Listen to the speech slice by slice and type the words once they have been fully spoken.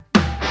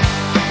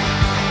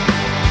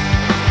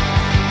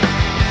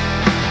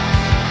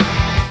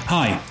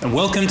and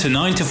welcome to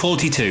 9 to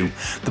 42,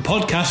 the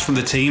podcast from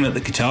the team at the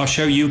Guitar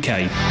Show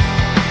UK.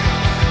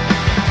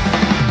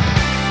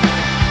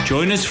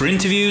 Join us for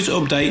interviews,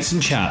 updates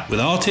and chat with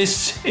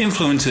artists,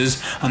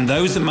 influencers and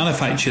those that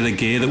manufacture the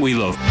gear that we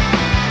love.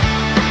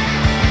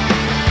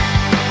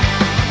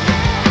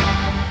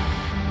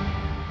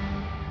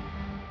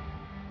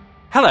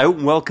 Hello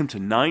and welcome to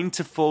 9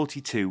 to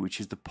 42,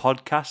 which is the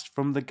podcast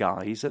from the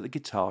guys at the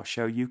Guitar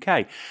Show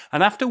UK.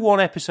 And after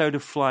one episode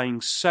of flying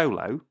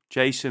solo,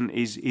 Jason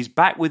is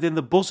back within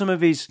the bosom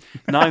of his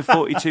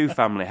 942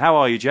 family. How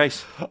are you,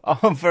 Jason?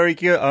 I'm very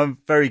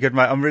good,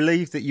 mate. I'm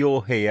relieved that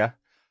you're here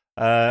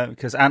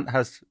because Ant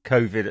has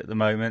COVID at the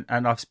moment,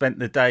 and I've spent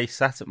the day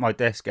sat at my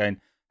desk going,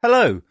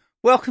 hello,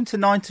 welcome to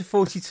 9 to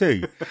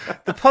 42,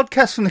 the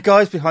podcast from the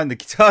guys behind the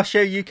Guitar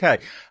Show UK,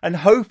 and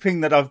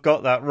hoping that I've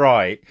got that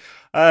right.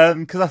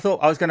 Because I thought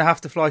I was going to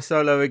have to fly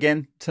solo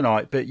again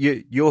tonight, but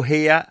you're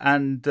here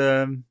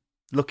and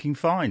looking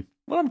fine.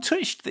 Well, I'm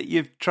touched that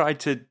you've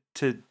tried to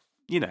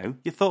you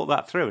thought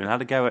that through and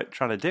had a go at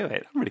trying to do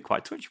it. I'm really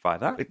quite touched by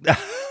that.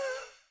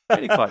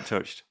 Really quite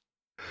touched.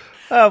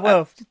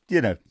 Our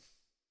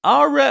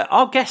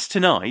guest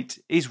tonight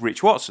is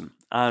Rich Watson,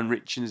 and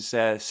Rich is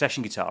a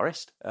session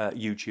guitarist,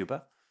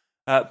 YouTuber,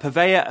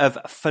 purveyor of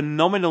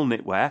phenomenal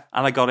knitwear,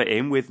 and I got it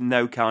in with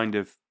no kind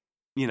of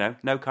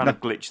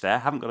glitch there.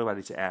 Haven't got to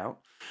edit it out.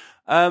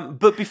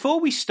 But before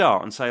we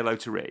start and say hello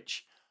to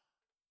Rich,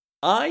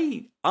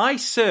 I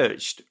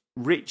searched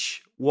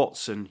Rich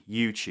Watson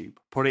YouTube,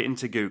 put it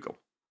into Google,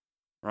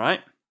 right?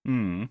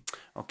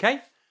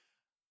 Okay.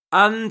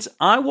 And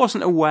I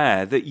wasn't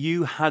aware that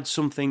you had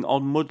something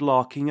on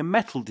mudlarking and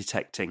metal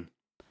detecting.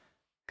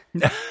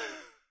 Because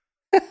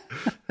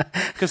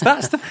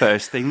that's the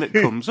first thing that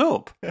comes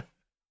up.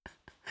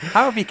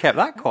 How have you kept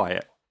that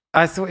quiet?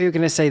 I thought you were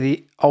going to say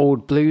the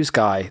old blues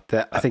guy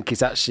that I think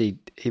is actually,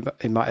 he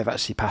might have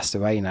actually passed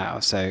away now.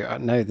 So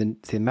no, the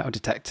metal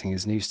detecting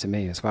is news to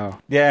me as well.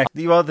 Yeah,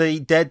 you are the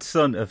dead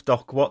son of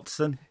Doc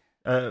Watson,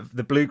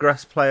 the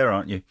bluegrass player,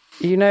 aren't you?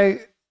 You know,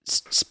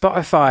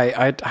 Spotify,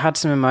 I had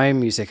some of my own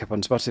music up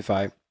on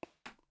Spotify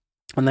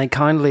and they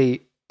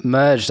kindly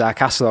merged our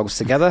catalogues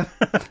together.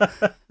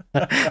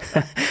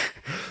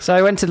 So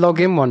I went to log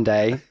in one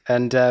day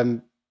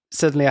and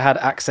suddenly I had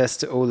access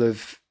to all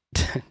of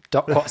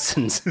Doc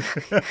Watson's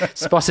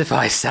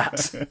Spotify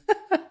stats.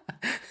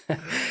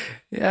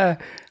 Yeah.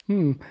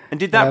 And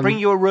did that bring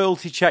you a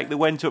royalty check that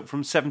went up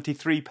from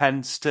 73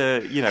 pence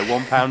to,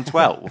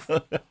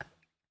 £1.12?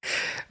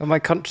 Well, my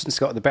conscience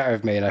got the better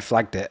of me and I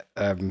flagged it,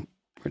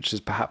 which was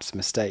perhaps a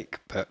mistake,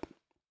 but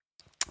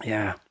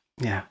yeah.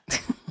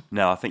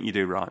 No, I think you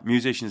do right.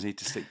 Musicians need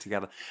to stick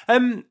together.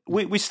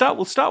 We'll start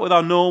with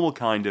our normal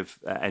kind of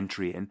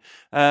entry in,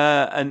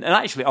 and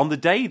actually on the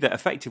day that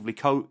effectively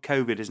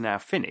COVID is now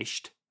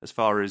finished, as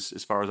far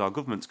as our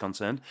government's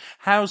concerned,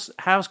 how's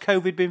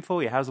COVID been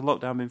for you? How's the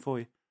lockdown been for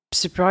you?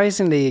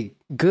 Surprisingly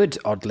good,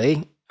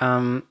 oddly.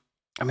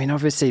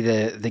 Obviously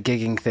the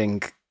gigging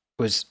thing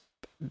was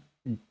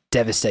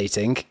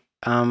devastating.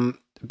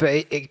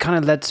 But it kind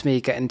of led to me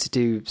getting to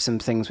do some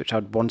things which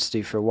I'd wanted to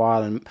do for a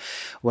while. And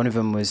one of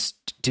them was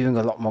doing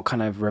a lot more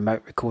kind of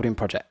remote recording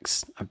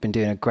projects. I've been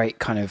doing a great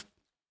kind of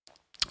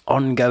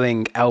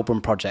ongoing album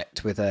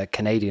project with a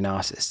Canadian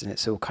artist. And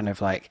it's all kind of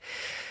like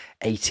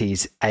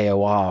 80s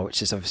AOR,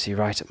 which is obviously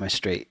right up my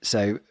street.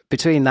 So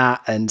between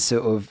that and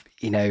sort of,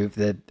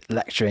 the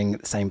lecturing at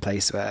the same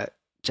place where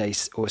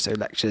Jace also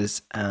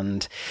lectures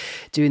and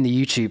doing the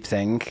YouTube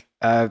thing,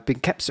 I've been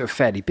kept sort of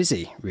fairly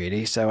busy,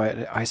 really. So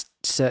I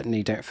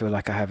certainly don't feel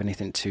like I have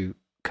anything to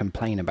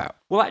complain about.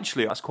 Well,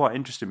 actually, that's quite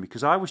interesting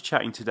because I was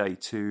chatting today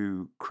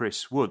to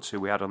Chris Woods, who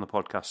we had on the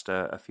podcast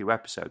a few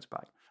episodes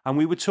back, and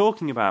we were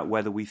talking about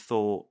whether we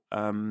thought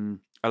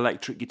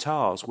electric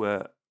guitars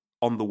were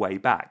on the way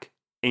back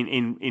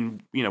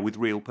in with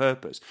real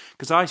purpose.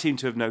 Because I seem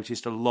to have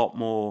noticed a lot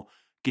more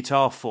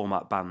guitar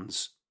format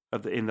bands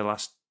in the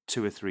last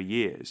 2 or 3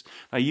 years.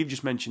 Now, you've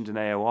just mentioned an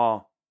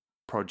AOR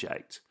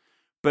project.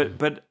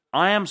 But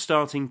I am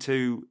starting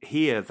to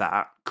hear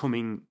that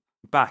coming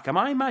back. Am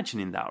I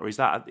imagining that, or is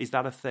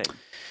that a thing?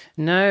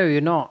 No, you're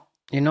not.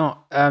 You're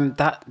not.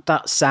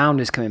 That sound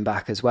is coming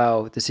back as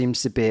well. There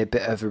seems to be a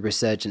bit of a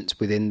resurgence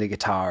within the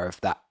guitar of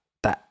that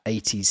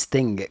 80s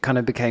thing. It kind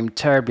of became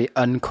terribly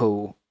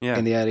uncool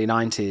in the early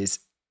 90s,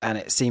 and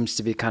it seems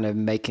to be kind of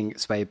making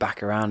its way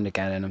back around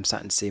again. And I'm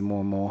starting to see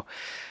more and more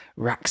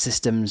rack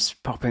systems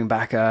popping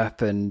back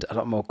up and a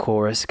lot more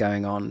chorus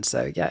going on.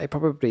 So yeah, it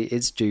probably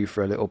is due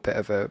for a little bit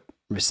of a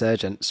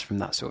resurgence from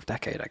that sort of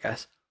decade, I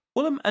guess.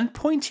 Well, and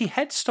pointy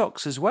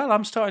headstocks as well.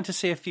 I'm starting to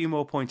see a few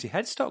more pointy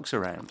headstocks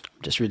around.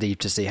 I'm just relieved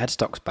to see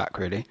headstocks back,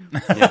 really.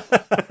 Yeah.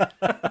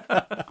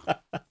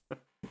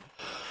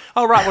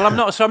 Oh, right. Well,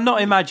 I'm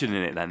not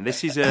imagining it then.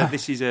 This is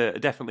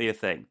definitely a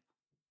thing.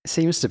 It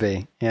seems to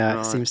be. Yeah,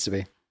 right. It seems to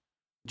be.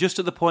 Just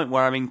at the point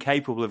where I'm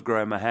incapable of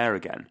growing my hair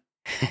again.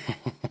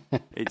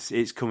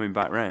 It's coming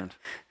back round.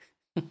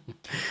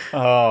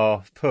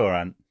 Oh, poor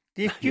Ant.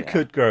 You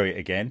could grow it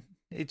again.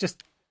 It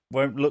just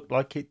won't look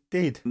like it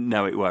did.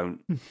 No, it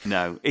won't.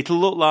 No. It'll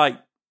look like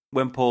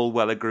when Paul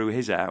Weller grew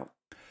his out.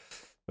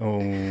 Oh,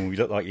 you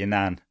look like your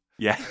nan.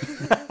 Yeah.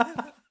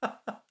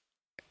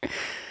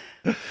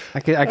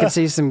 I could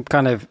see some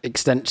kind of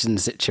extension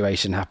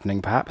situation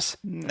happening, perhaps.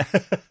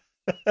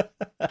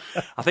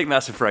 I think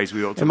that's a phrase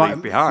we ought to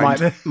leave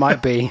behind.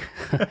 Might be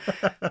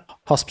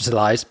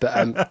hospitalised,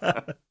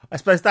 but I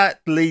suppose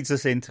that leads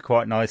us into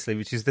quite nicely,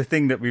 which is the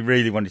thing that we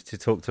really wanted to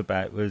talk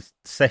about was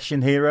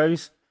session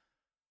heroes.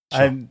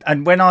 Sure.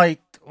 And when I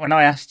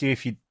asked you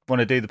if you want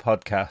to do the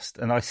podcast,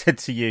 and I said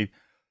to you,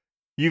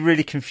 you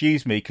really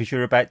confused me because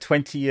you're about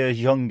 20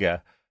 years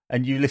younger,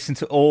 and you listen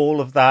to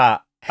all of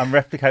that and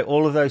replicate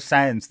all of those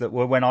sounds that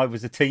were when I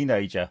was a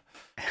teenager,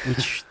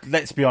 which,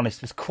 let's be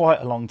honest, was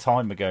quite a long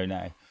time ago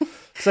now.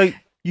 So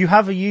you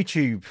have a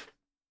YouTube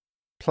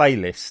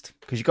playlist,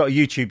 because you've got a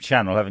YouTube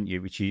channel, haven't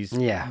you, which is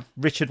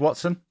Richard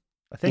Watson,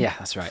 I think. Yeah,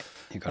 that's right.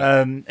 You got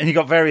it. And you've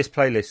got various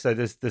playlists. So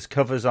there's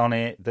covers on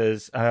it.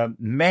 There's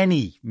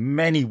many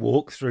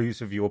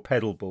walkthroughs of your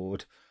pedal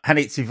board and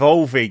its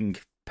evolving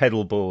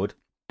pedal board,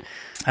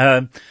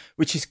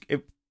 which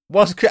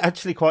was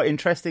actually quite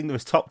interesting. There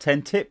was top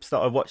 10 tips that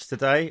I watched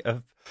today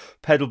of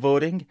pedal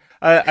boarding,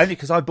 only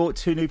because I bought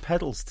 2 new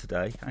pedals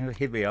today. And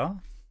here we are.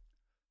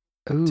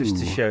 Ooh, just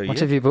to show you. What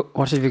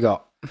have you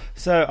got?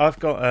 So I've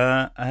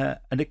got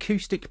an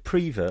acoustic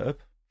preverb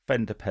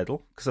Fender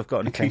pedal, because I've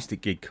got an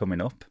acoustic gig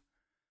coming up.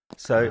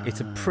 So it's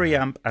a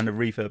preamp and a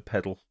reverb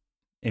pedal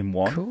in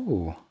one.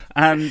 Cool.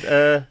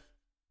 And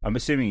I'm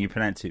assuming you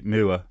pronounce it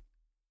Mua.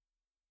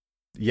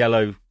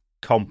 Yellow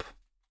comp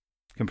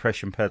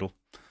compression pedal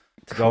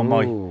to go on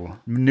my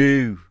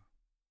new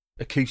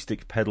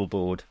acoustic pedal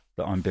board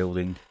that I'm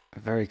building.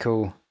 Very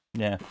cool.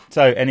 Yeah.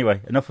 So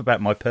anyway, enough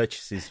about my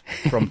purchases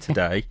from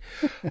today.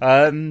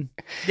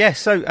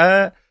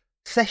 So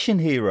session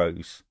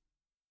heroes.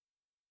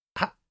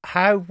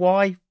 How?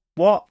 Why?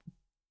 What?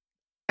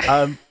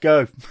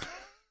 Go.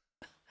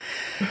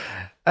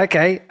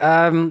 Okay.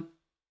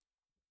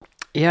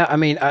 Yeah. I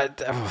mean,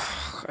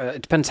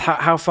 it depends.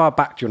 How far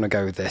back do you want to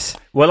go with this?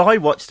 Well, I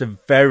watched a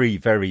very,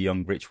 very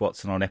young Rich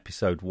Watson on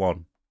episode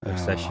 1 of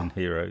Session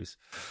Heroes,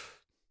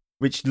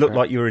 which looked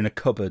like you were in a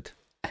cupboard,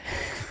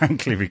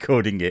 frankly,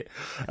 recording it.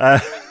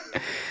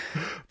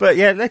 But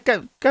yeah, let's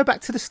go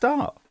back to the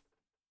start.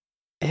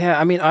 Yeah,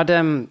 I mean,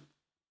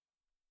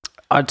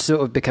 I'd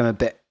sort of become a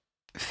bit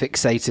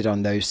fixated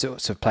on those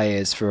sorts of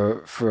players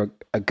for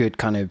a good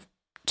kind of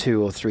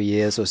 2 or 3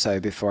 years or so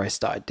before I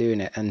started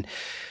doing it, and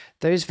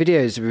those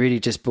videos were really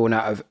just born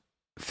out of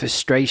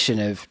frustration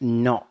of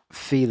not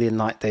feeling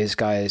like those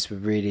guys were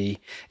really.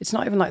 It's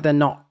not even like they're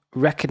not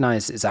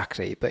recognized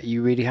exactly, but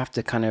you really have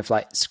to kind of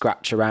like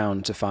scratch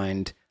around to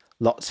find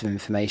lots of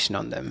information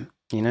on them.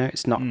 You know,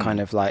 it's not kind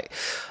of like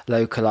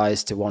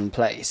localized to one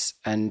place.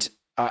 And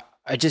I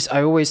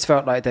always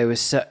felt like they were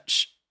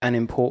such an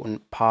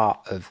important part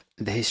of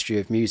the history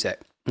of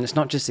music. And it's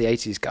not just the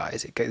 80s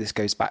guys. This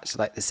goes back to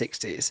like the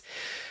 60s.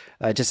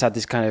 I just had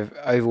this kind of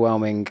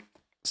overwhelming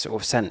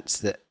sort of sense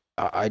that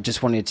I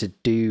just wanted to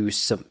do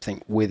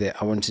something with it.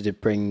 I wanted to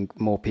bring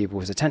more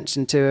people's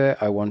attention to it.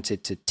 I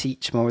wanted to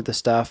teach more of the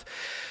stuff,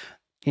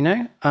 you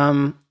know,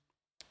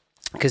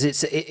 because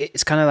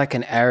it's kind of like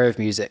an era of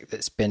music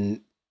that's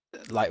been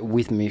like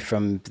with me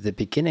from the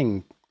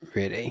beginning,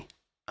 really.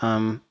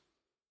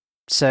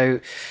 So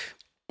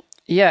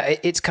yeah,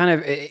 it's kind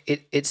of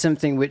it's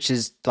something which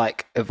is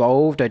like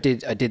evolved. I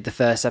did the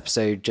first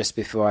episode just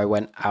before I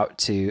went out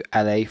to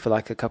LA for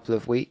like a couple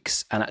of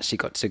weeks, and actually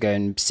got to go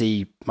and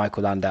see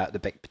Michael Landau at the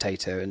Baked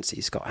Potato and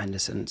see Scott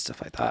Henderson and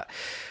stuff like that.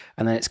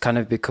 And then it's kind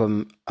of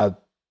become a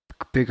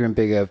bigger and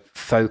bigger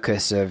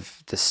focus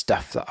of the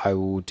stuff that I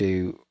will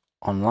do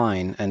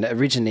online. And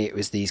originally it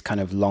was these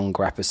kind of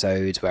longer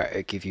episodes where it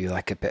would give you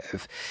like a bit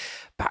of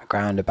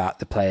background about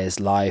the player's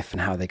life and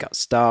how they got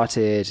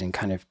started, and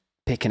kind of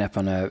picking up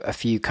on a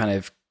few kind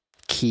of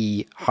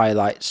key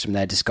highlights from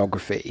their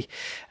discography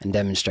and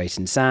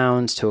demonstrating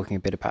sounds, talking a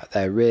bit about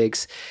their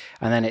rigs.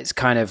 And then it's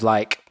kind of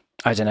like,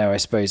 I don't know, I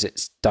suppose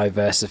it's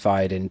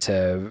diversified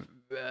into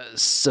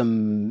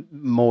some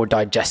more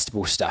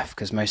digestible stuff,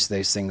 because most of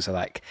those things are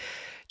like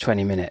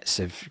 20 minutes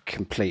of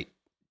complete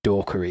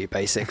dorkery,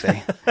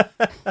 basically.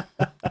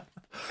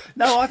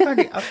 No, I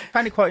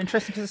found it quite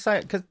interesting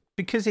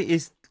because it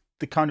is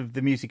the kind of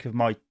the music of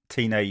my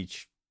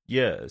teenage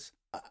years.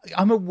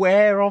 I'm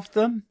aware of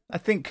them, I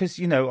think, because,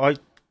 you know, I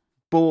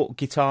bought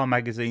guitar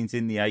magazines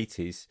in the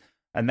 80s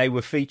and they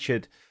were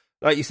featured,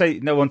 like you say,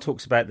 no one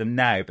talks about them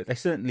now, but they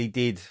certainly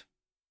did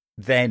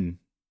then,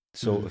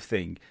 sort of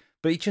thing.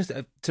 But it just,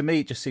 to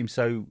me, it just seems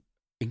so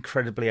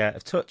incredibly out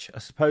of touch, I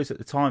suppose, at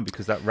the time,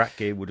 because that rack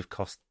gear would have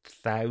cost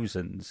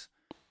thousands.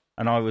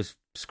 And I was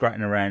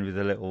scratching around with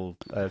a little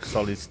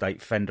solid state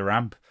Fender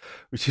amp,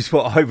 which is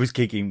what I was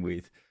gigging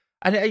with.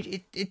 And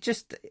it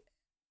just,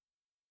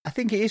 I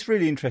think it is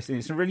really interesting.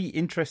 It's a really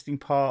interesting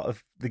part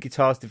of the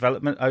guitar's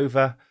development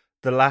over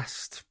the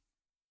last,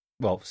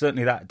 well,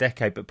 certainly that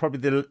decade, but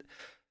probably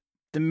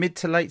the mid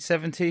to late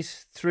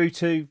 70s through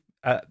to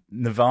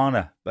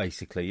Nirvana,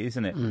 basically,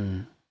 isn't it?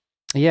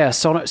 Yeah,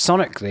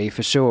 sonically,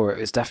 for sure. It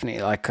was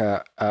definitely like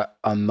a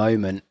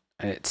moment.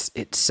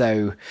 It's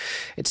so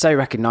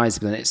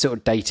recognizable, and it's sort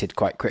of dated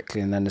quite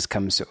quickly, and then has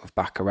come sort of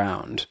back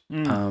around.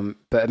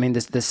 But I mean,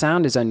 the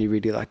sound is only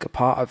really like a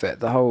part of it.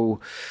 The whole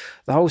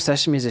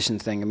session musician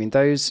thing. I mean,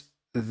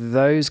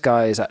 those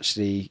guys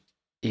actually,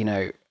 you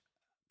know,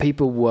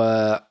 people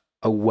were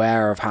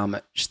aware of how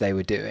much they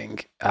were doing.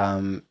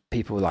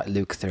 People like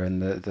Lukather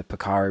and the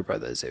Porcaro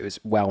brothers, it was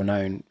well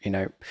known, you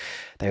know,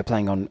 they were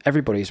playing on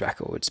everybody's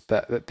records.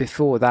 But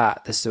before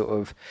that,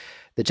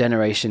 the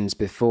generations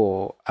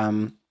before,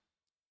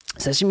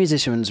 session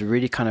musicians were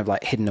really kind of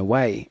like hidden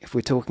away. If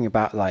we're talking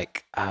about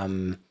like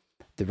the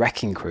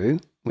Wrecking Crew,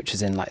 which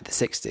was in like the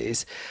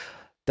 60s,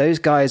 those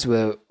guys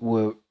were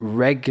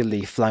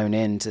regularly flown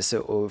in to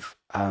sort of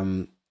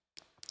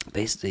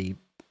basically,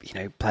 you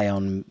know, play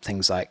on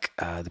things like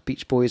the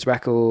Beach Boys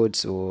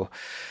records, or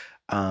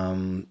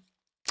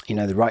you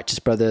know, the Righteous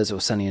Brothers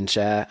or Sonny and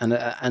Cher,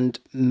 and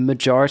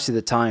majority of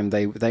the time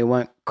they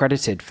weren't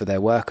credited for their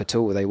work at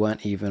all. They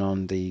weren't even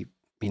on the,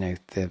 you know,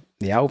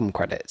 the album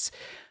credits.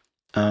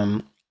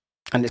 And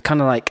it's kind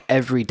of like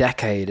every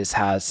decade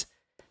has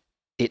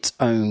its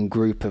own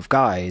group of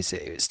guys.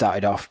 It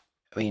started off,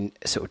 I mean,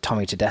 sort of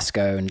Tommy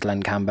Tedesco and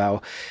Glenn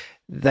Campbell.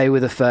 They were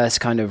the first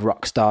kind of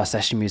rock star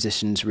session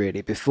musicians,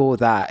 really. Before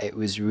that, it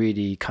was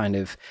really kind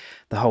of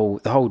the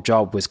whole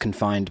job was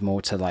confined more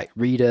to like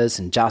readers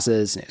and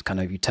jazzers, and it's kind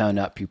of, you turn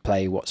up, you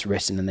play what's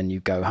written, and then you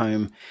go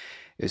home.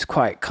 It was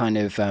quite kind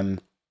of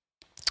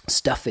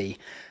stuffy.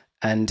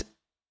 And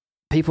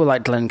people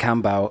like Glenn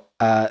Campbell,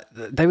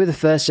 they were the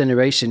first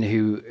generation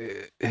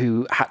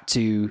who had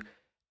to,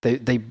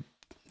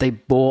 they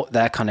brought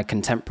their kind of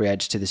contemporary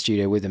edge to the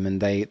studio with them,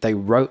 and they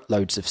wrote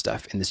loads of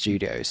stuff in the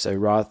studio. So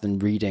rather than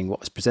reading what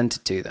was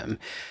presented to them,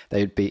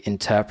 they would be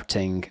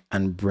interpreting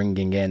and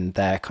bringing in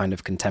their kind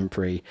of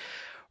contemporary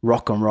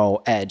rock and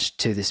roll edge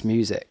to this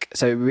music.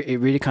 So it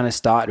really kind of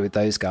started with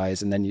those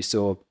guys, and then you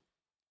saw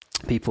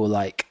people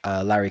like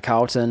Larry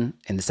Carlton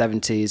in the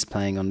 70s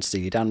playing on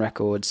Steely Dan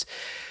records.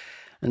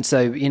 And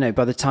so, you know,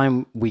 by the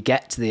time we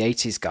get to the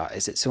 80s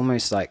guys, it's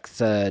almost like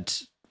third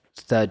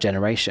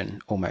generation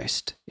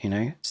almost, you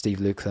know, Steve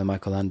Lukather,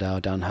 Michael Landau,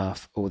 Dan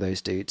Huff, all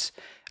those dudes.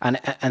 And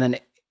then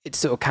it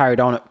sort of carried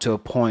on up to a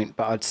point,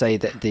 but I'd say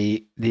that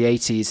the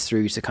 80s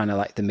through to kind of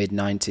like the mid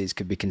 90s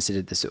could be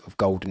considered the sort of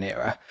golden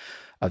era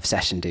of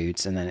session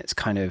dudes. And then it's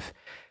kind of,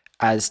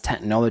 as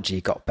technology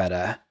got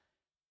better,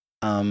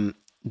 the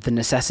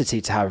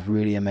necessity to have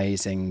really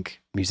amazing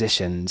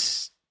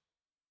musicians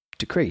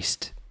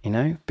decreased, you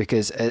know,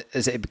 because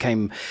as it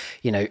became,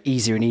 you know,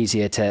 easier and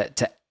easier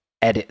to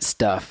edit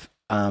stuff,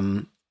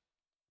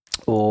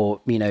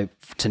 or, you know,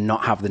 to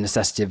not have the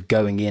necessity of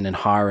going in and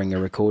hiring a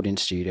recording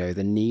studio,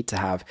 the need to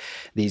have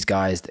these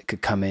guys that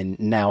could come in,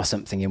 nail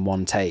something in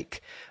one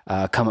take,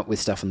 come up with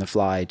stuff on the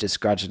fly,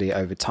 just gradually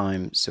over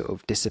time sort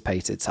of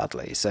dissipated,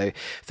 sadly. So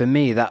for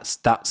me, that's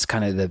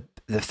kind of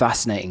the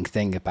fascinating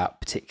thing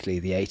about particularly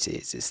the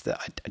 80s, is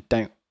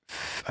that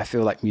I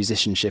feel like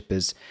musicianship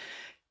has,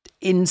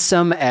 in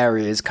some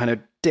areas, kind of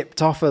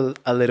dipped off a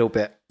little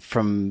bit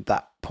from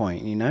that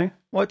point, you know?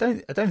 Well, I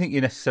don't think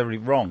you're necessarily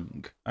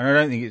wrong, and I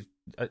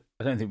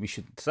don't think we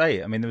should say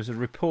it. I mean, there was a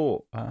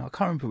report. I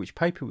can't remember which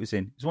paper it was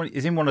in.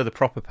 It's in one of the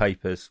proper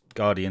papers,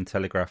 Guardian,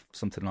 Telegraph,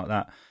 something like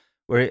that,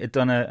 where it had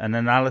done an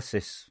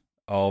analysis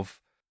of.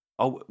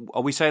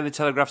 Are we saying the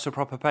Telegraph's a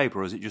proper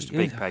paper, or is it just a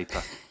big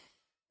paper?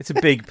 It's a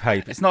big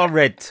paper. It's not a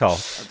red top.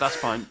 That's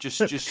fine.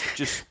 Just.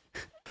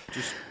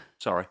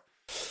 Sorry.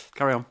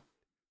 Carry on.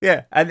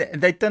 Yeah, and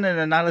they'd done an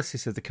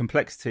analysis of the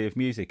complexity of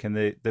music and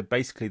the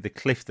basically the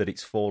cliff that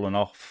it's fallen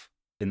off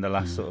in the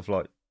last sort of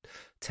like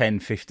 10,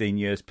 15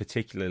 years,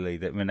 particularly,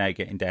 that we're now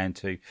getting down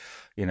to,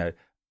 you know,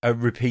 a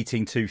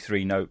repeating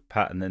 2-3 note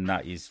pattern, and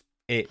that is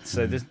it.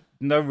 So there's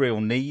no real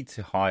need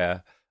to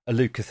hire a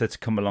Lukather to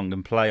come along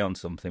and play on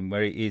something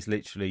where it is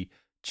literally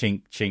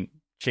chink, chink,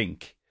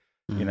 chink.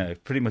 You know,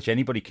 pretty much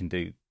anybody can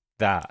do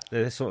that.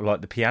 They're sort of like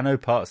the piano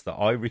parts that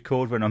I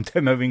record when I'm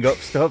demoing up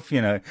stuff,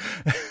 you know.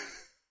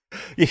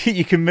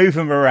 You can move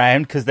them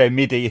around because they're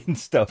MIDI and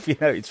stuff, you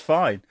know, it's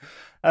fine.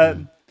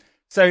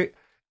 So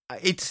I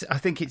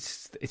think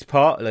it's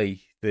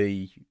partly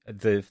the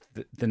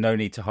no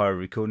need to hire a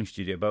recording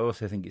studio, but I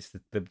also think it's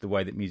the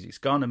way that music's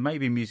gone, and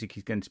maybe music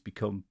is going to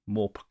become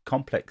more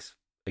complex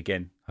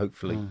again,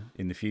 hopefully,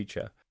 in the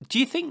future. Do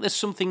you think there's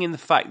something in the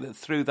fact that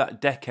through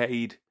that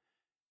decade,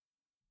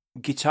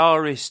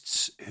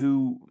 guitarists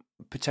who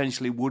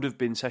potentially would have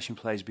been session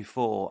players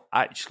before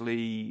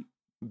actually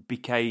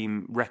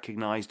became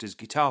recognised as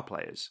guitar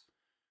players?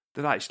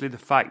 That actually the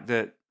fact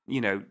that, you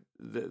know,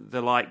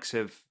 the likes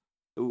of,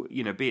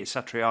 you know, be it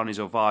Satriani's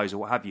or Vai's or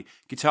what have you,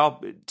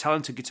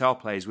 talented guitar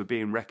players were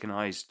being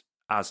recognised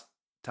as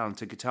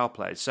talented guitar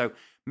players. So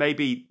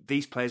maybe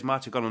these players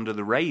might have gone under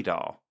the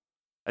radar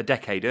a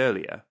decade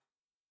earlier.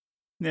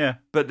 Yeah,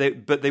 but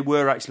they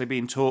were actually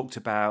being talked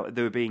about.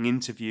 They were being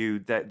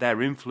interviewed. That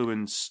their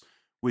influence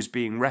was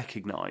being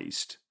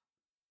recognised.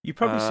 You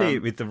probably see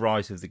it with the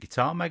rise of the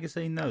guitar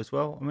magazine, though, as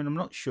well. I mean, I'm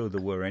not sure there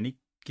were any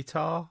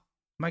guitar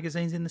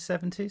magazines in the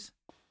 70s.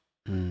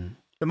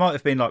 There might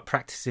have been like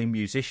Practicing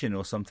Musician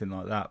or something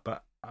like that,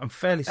 but I'm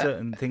fairly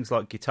certain things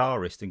like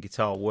Guitarist and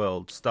Guitar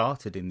World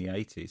started in the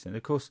 80s, and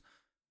of course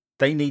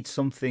they need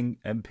something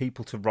and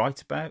people to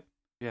write about.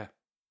 Yeah.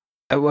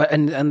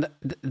 And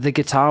the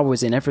guitar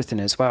was in everything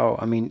as well.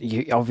 I mean,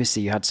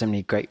 you had so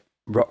many great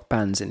rock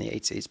bands in the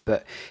 80s,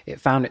 but it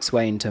found its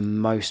way into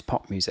most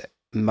pop music.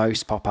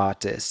 Most pop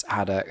artists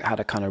had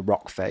a kind of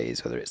rock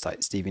phase, whether it's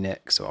like Stevie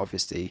Nicks or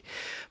obviously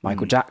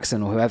Michael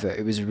Jackson or whoever.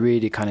 It was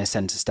really kind of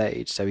center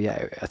stage. So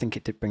yeah, I think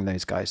it did bring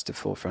those guys to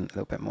forefront a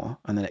little bit more.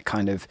 And then it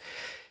kind of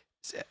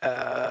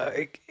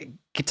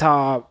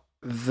guitar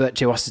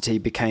virtuosity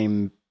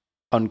became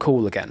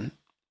uncool again,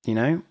 you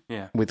know?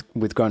 Yeah. With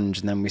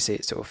grunge, and then we see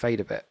it sort of fade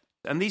a bit.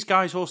 And these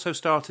guys also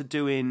started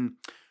doing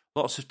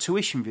lots of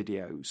tuition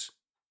videos.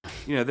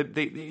 You know,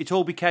 it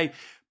all became,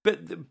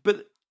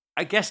 but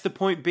I guess the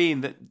point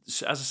being that,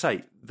 as I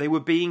say, they were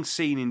being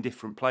seen in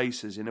different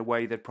places in a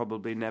way they'd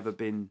probably never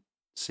been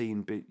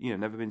seen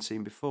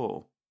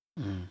before.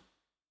 Mm.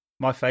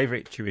 My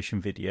favourite tuition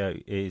video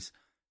is,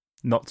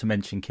 not to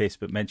mention Kiss,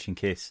 but mention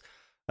Kiss,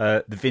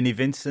 the Vinnie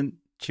Vincent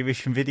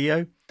tuition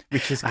video,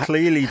 which has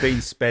clearly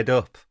been sped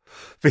up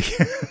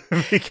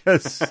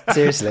because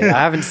seriously, I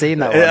haven't seen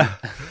that one.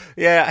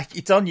 Yeah,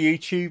 it's on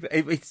YouTube.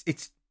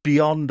 It's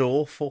beyond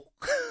awful.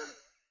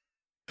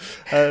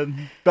 But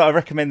I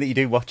recommend that you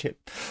do watch it.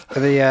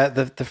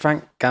 The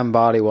Frank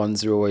Gambale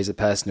ones are always a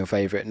personal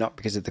favourite, not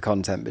because of the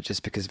content, but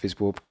just because of his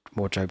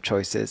wardrobe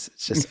choices.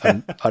 It's just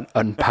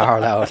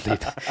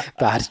unparalleledly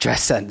bad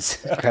dress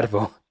sense.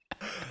 Incredible.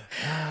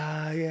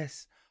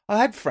 Yes. I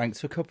had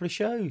Frank's for a couple of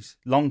shows,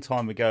 long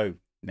time ago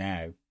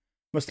now.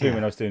 Must have been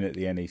when I was doing it at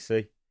the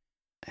NEC.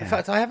 In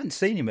fact, I haven't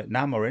seen him at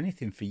NAMM or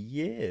anything for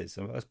years.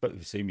 I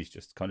assume he's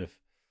just kind of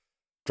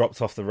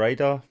dropped off the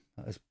radar.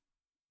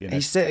 You know.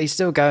 He's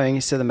still going.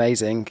 He's still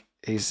amazing.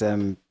 He's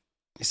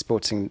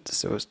sporting the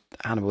sort of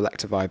Hannibal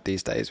Lecter vibe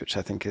these days, which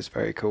I think is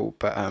very cool.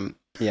 But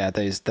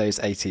those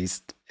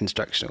 80s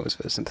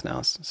instructionals were something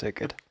else. So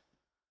good.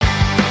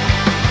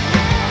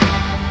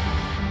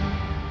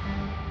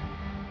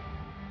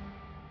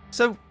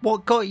 So,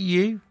 what got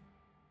you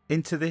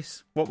into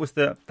this? What was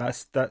that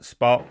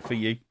spark for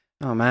you?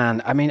 Oh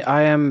man, I mean,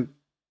 I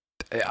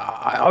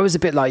was a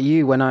bit like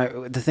you when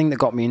the thing that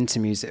got me into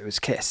music was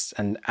Kiss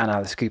and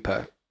Alice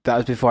Cooper. That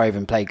was before I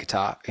even played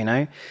guitar, you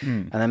know?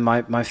 And then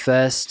my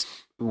first,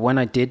 when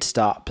I did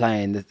start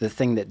playing, the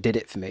thing that did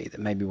it for me,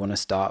 that made me want to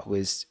start,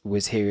 was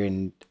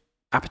hearing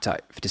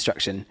Appetite for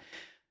Destruction.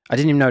 I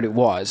didn't even know what it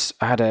was.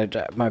 I had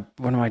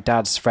one of my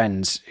dad's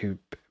friends who,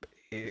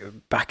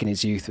 back in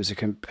his youth, was a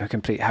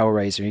complete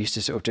hellraiser. He used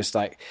to sort of just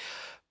like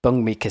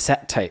bung me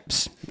cassette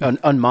tapes,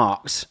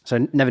 unmarked, so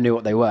I never knew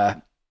what they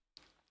were.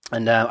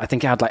 And I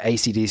think it had like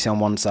AC/DC on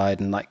one side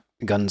and like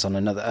Guns on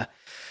another.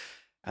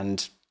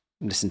 And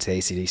listened to the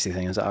AC/DC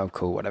thing. I was like, oh,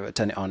 cool, whatever.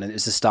 Turn it on. And it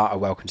was the start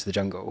of Welcome to the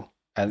Jungle.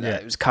 And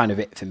it was kind of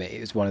it for me.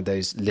 It was one of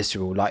those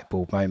literal light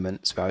bulb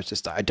moments where I was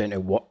just like, I don't know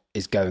what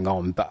is going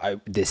on,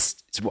 but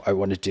this is what I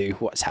want to do.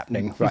 What's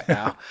happening right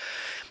now?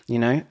 You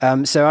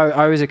know? So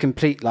I was a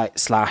complete like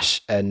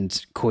Slash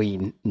and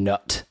Queen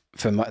nut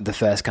for the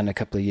first kind of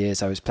couple of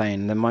years I was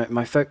playing. And then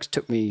my folks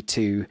took me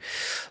to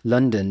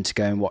London to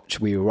go and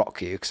watch We Will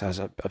Rock You, because I was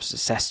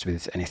obsessed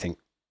with anything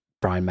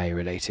Brian May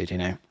related, you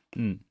know?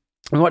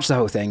 I watched the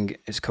whole thing.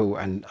 It's cool,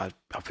 and I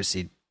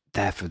obviously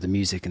there for the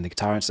music and the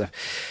guitar and stuff.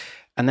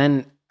 And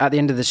then at the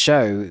end of the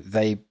show,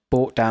 they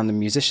brought down the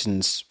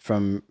musicians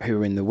who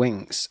were in the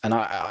wings, and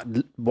I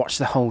watched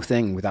the whole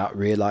thing without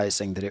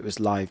realizing that it was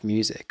live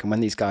music. And when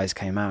these guys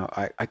came out,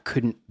 I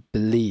couldn't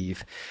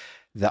believe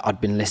that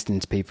I'd been listening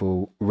to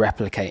people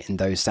replicating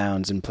those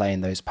sounds and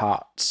playing those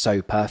parts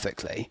so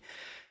perfectly.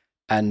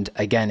 And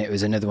again, it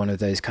was another one of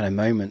those kind of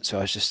moments where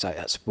I was just like,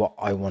 that's what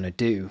I want to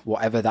do.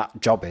 Whatever that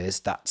job is,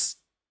 that's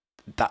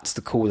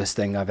the coolest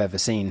thing I've ever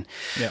seen.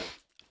 Yeah.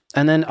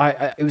 And then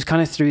it was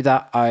kind of through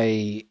that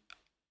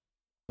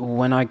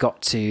when I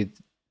got to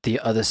the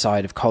other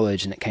side of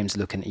college and it came to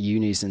looking at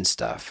unis and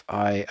stuff,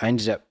 I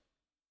ended up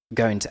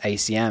going to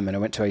ACM, and I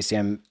went to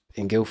ACM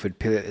in Guildford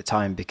purely at the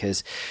time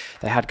because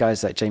they had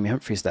guys like Jamie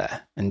Humphries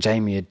there, and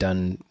Jamie had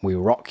done We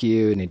Will Rock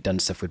You, and he'd done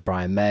stuff with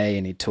Brian May,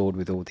 and he'd toured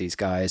with all these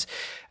guys.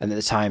 And at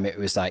the time it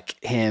was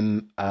like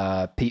him,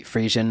 Pete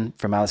Friesian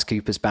from Alice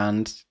Cooper's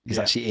band. He's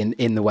actually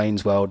in the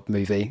Wayne's World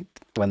movie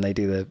when they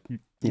do the,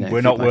 you know,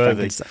 We're Not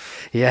Worthy.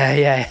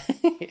 Yeah.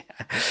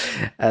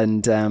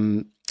 And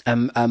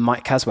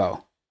Mike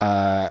Caswell,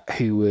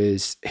 who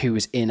was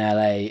in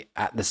LA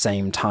at the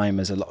same time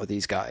as a lot of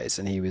these guys,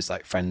 and he was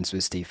like friends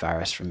with Steve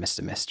Farris from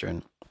Mr. Mister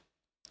and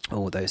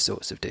all those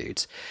sorts of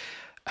dudes.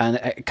 And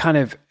it kind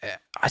of,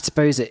 I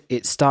suppose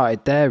it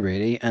started there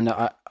really, and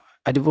I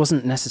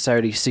wasn't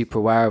necessarily super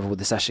aware of all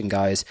the session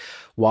guys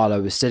while I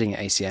was studying at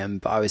ACM,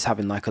 but I was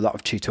having like a lot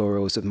of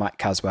tutorials with Mike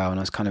Caswell, and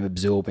I was kind of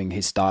absorbing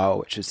his style,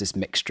 which was this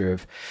mixture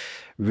of,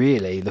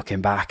 really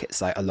looking back,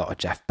 it's like a lot of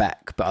Jeff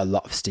Beck, but a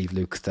lot of Steve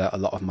Lukather, a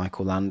lot of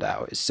Michael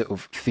Landau. It's sort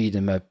of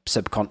feeding my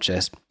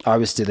subconscious. I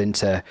was still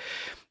into,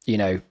 you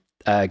know,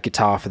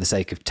 guitar for the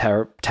sake of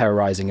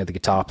terrorizing other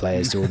guitar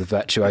players to all the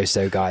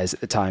virtuoso guys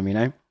at the time, you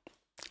know.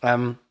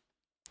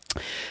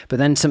 But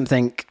then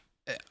something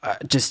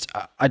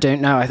I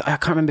don't know. I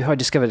can't remember who I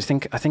discovered.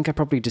 I think I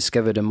probably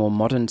discovered a more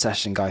modern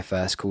session guy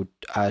first, called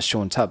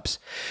Sean Tubbs,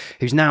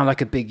 who's now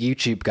like a big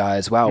YouTube guy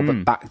as well.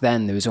 But back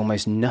then there was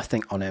almost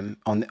nothing on him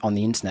on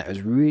the internet. It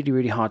was really,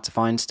 really hard to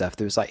find stuff.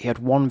 There was like, he had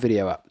one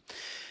video up,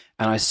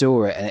 and I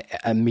saw it, and it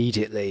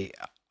immediately,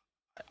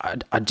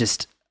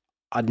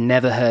 I'd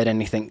never heard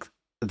anything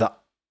that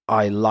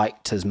I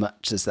liked as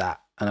much as that.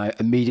 And I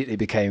immediately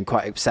became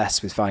quite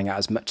obsessed with finding out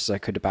as much as I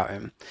could about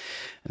him.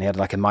 And he had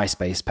like a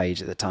MySpace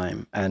page at the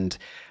time. And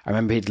I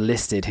remember he'd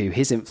listed who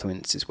his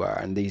influences were.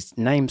 And these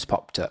names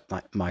popped up,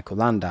 like Michael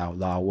Landau,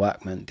 Lyle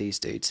Workman, these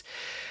dudes.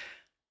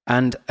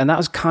 And that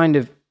was kind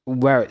of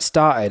where it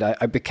started.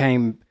 I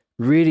became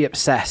really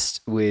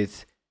obsessed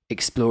with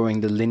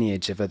exploring the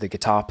lineage of other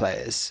guitar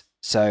players.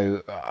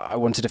 So I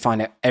wanted to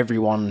find out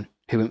everyone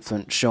who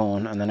influenced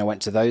Sean, and then I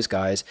went to those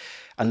guys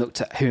and looked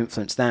at who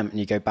influenced them, and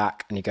you go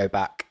back and you go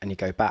back and you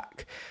go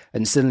back,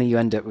 and suddenly you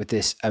end up with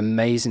this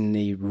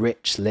amazingly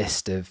rich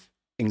list of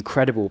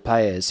incredible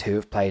players who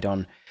have played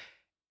on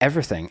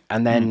everything.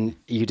 And then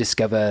you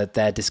discover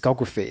their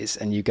discographies,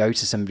 and you go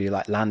to somebody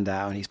like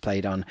Landau, and he's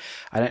played on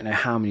I don't know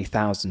how many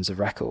thousands of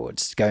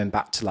records going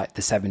back to like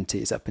the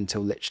 70s up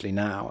until literally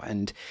now.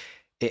 And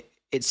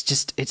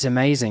it's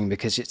amazing,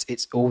 because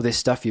it's all this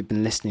stuff you've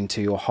been listening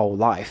to your whole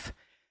life.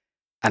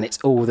 And it's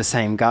all the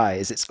same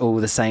guys. It's all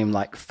the same,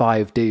 like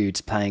 5 dudes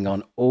playing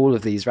on all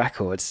of these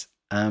records.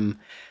 And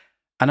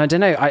I don't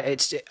know,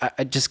 it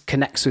just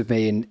connects with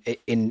me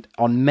in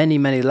on many,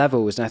 many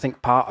levels. And I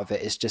think part of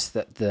it is just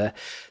that the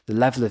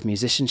level of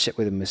musicianship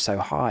with them was so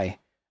high.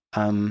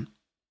 You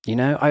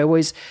know,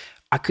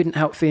 I couldn't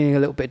help feeling a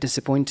little bit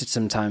disappointed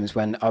sometimes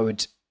when I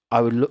would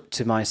look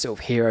to my sort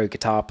of hero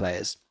guitar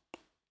players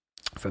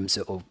from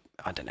sort of,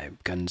 I don't know,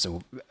 Guns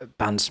or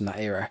bands from that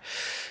era.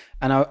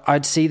 And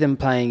I'd see them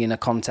playing in a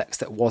context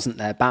that wasn't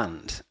their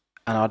band,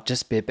 and I'd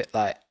just be a bit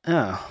like,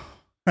 oh,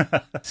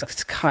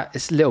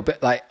 it's a little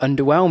bit like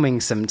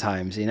underwhelming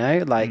sometimes, you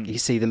know? Like you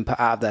see them put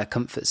out of their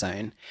comfort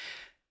zone.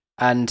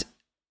 And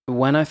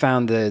when I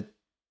found the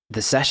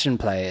session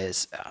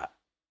players,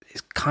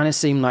 it kind of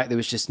seemed like there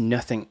was just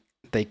nothing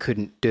they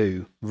couldn't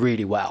do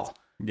really well.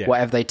 Yeah.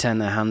 Whatever they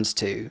turned their hands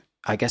to.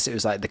 I guess it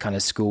was like the kind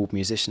of school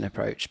musician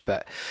approach,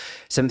 but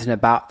something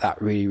about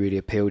that really, really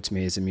appealed to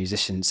me as a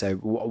musician. So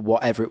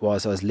whatever it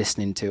was I was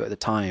listening to at the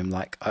time,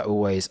 like I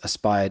always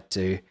aspired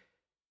to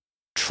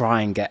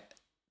try and get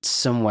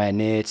somewhere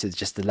near to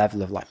just the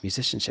level of like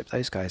musicianship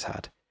those guys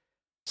had.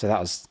 So that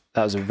was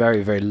a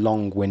very, very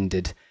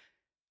long-winded,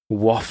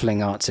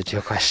 waffling answer to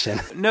your question.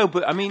 No,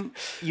 but I mean,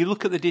 you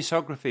look at the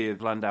discography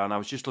of Landau, and I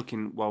was just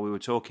looking while we were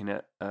talking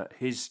at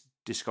his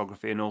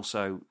discography and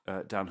also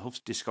Dan Huff's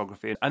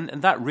discography, and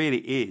that really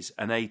is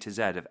an A to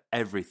Z of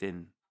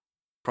everything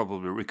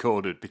probably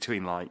recorded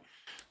between like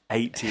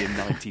 80 and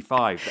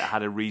 95 that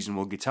had a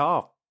reasonable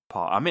guitar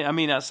part. I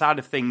mean outside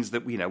of things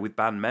that, you know, with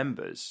band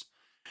members,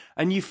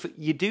 and you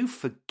do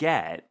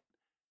forget,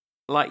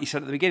 like you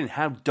said at the beginning,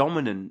 how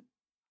dominant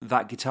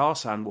that guitar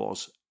sound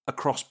was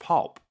across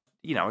pop.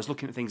 You know, I was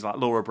looking at things like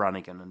Laura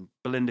Branigan and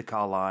Belinda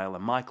Carlisle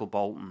and Michael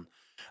Bolton,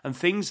 and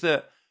things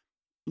that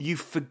you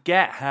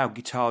forget how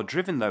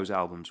guitar-driven those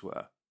albums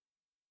were,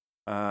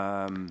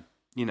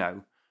 you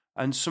know,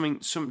 and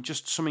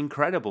some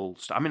incredible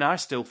stuff. I mean, I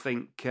still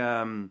think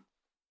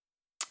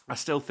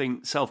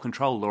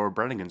Self-Control, Laura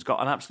Branigan's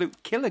got an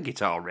absolute killer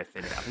guitar riff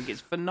in it. I think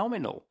it's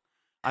phenomenal.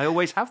 I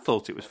always have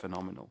thought it was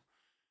phenomenal.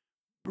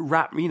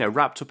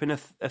 Wrapped up in a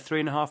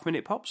 3.5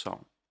 minute pop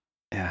song.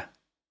 Yeah.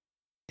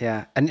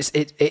 Yeah, and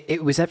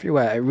it was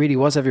everywhere. It really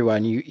was everywhere.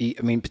 And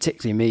I mean,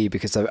 particularly me,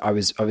 because I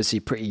was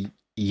obviously pretty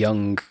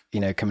young, you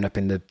know, coming up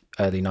in the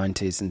early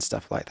 90s and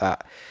stuff like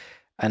that.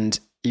 And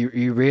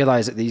you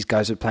realize that these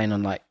guys were playing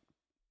on like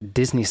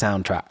Disney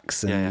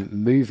soundtracks and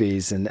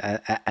movies and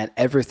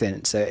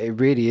everything. So it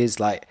really is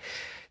like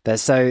they're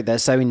so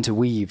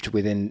interweaved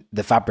within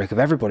the fabric of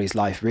everybody's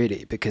life,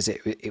 really, because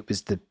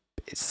it's the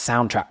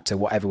soundtrack to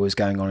whatever was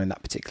going on in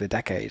that particular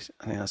decade.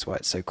 I think that's why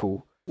it's so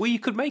cool. Well, you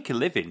could make a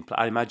living,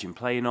 I imagine,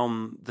 playing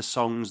on the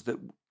songs that,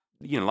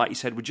 you know, like you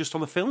said, were just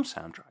on the film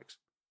soundtracks.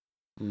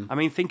 I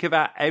mean, think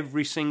about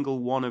every single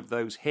one of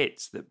those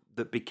hits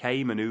that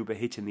became an uber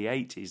hit in the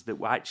 80s that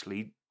were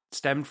actually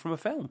stemmed from a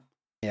film.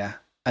 Yeah,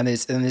 and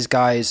there's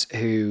guys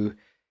who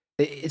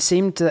it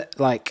seemed that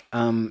like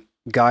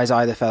guys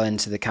either fell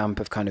into the camp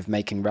of kind of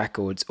making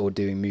records or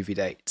doing movie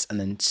dates,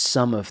 and then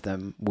some of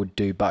them would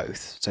do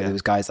both. So there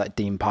was guys like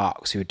Dean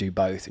Parks who would do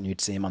both, and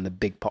you'd see him on the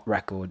big pop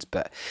records,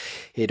 but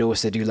he'd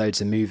also do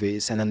loads of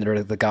movies. And then there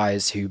are the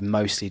guys who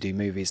mostly do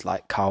movies,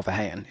 like Carl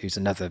Verheyen, who's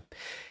another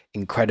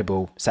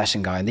incredible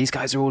session guy. And these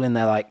guys are all in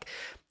their like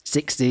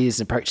 60s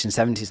and approaching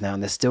 70s now,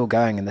 and they're still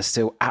going, and they're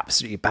still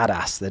absolutely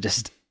badass. They're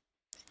just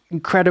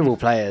incredible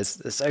players.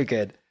 They're so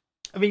good.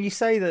 I mean, you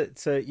say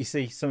that you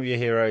see some of your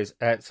heroes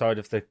outside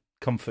of the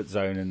comfort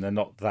zone and they're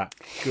not that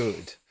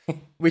good,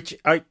 which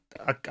I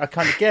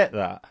kind of get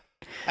that.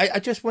 I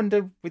just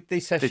wonder with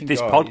these session this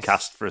guys,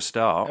 podcast for a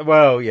start.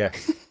 Well, yeah,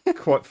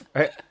 quite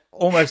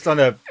almost on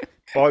a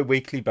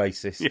bi-weekly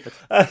basis.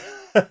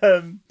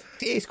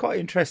 it's quite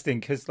interesting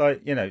because,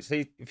 like, you know,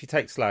 see, if you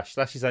take Slash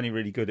is only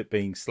really good at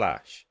being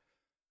Slash,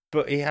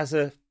 but he has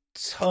a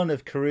ton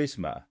of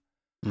charisma,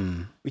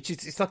 which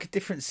is, it's like a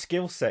different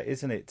skill set,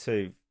 isn't it,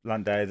 to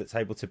Landau, that's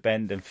able to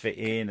bend and fit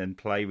in and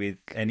play with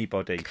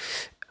anybody.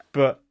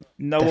 But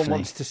no Definitely. one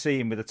wants to see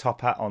him with a top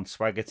hat on,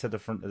 swagger to the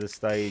front of the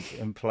stage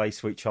and play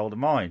Sweet Child of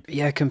Mine.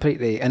 Yeah,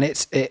 completely. And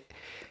it's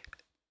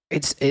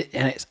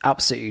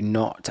absolutely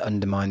not to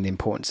undermine the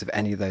importance of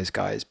any of those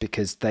guys,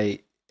 because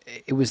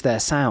it was their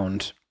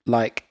sound.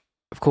 Like,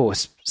 of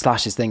course,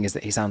 Slash's thing is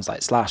that he sounds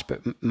like Slash,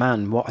 but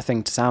man, what a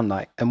thing to sound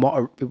like, and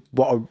what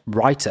a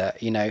writer.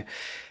 You know,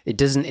 it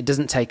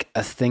doesn't take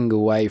a thing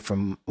away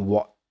from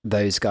what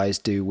those guys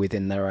do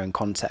within their own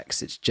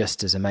context. It's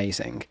just as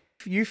amazing.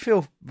 You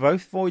feel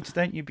both voids,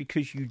 don't you?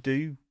 Because you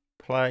do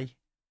play.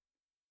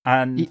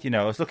 And, you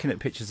know, I was looking at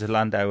pictures of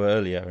Landau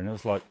earlier and I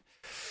was like,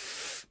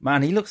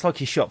 man, he looks like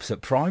he shops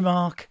at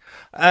Primark.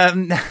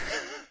 And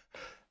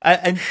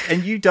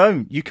you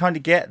don't. You kind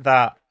of get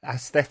that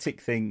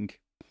aesthetic thing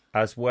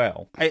as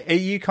well. Are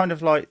you kind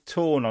of like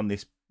torn on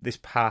this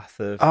path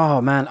of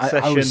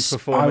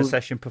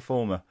session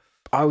performer?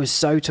 I was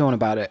so torn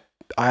about it.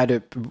 I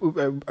had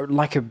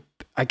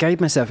I gave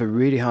myself a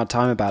really hard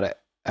time about it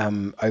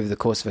over the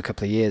course of a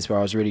couple of years, where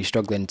I was really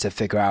struggling to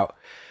figure out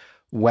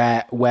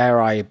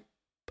where I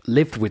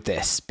lived with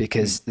this,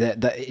 because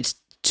it's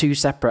two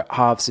separate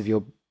halves of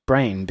your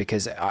brain,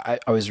 because I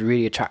was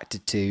really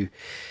attracted to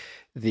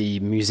the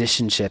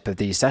musicianship of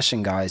these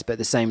session guys, but at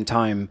the same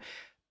time,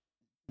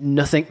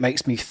 nothing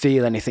makes me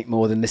feel anything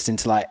more than listening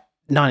to like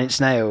Nine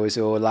Inch Nails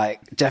or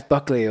like Jeff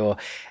Buckley or,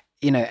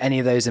 you know, any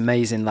of those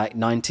amazing like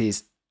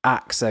 90s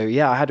acts. So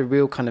yeah, I had a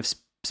real kind of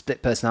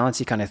split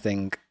personality kind of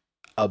thing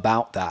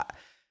about that.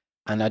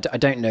 And I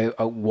don't know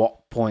at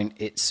what point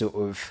it sort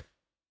of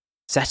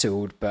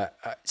settled, but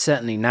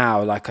certainly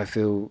now, like, I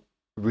feel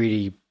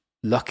really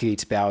lucky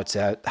to be able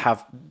to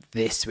have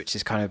this, which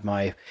is kind of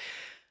my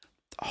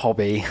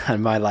hobby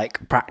and my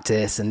like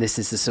practice. And this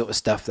is the sort of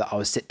stuff that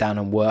I'll sit down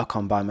and work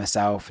on by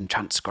myself and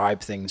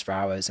transcribe things for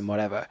hours and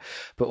whatever.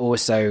 But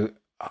also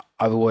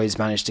I've always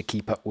managed to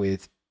keep up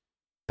with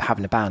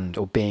having a band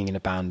or being in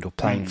a band or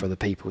playing for other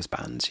people's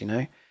bands, you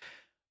know?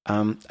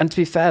 And to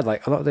be fair,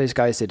 like a lot of those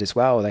guys did as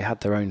well. They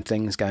had their own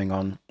things going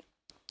on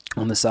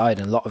the side,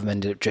 and a lot of them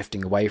ended up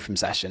drifting away from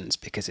sessions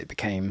because it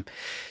became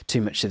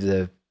too much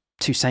of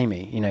too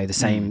samey, you know, the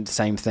same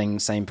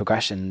things, same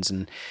progressions.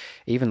 And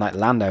even like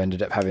Landau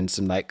ended up having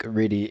some like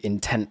really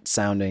intense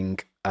sounding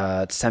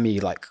semi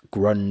like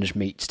grunge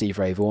meet Steve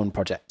Ray Vaughan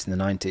project in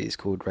the 90s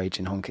called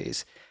Raging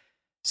Honkies.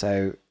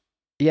 So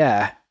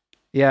yeah,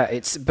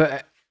 it's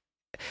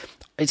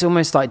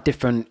almost like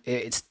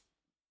it's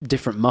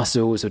different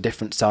muscles or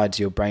different sides of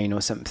your brain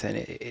or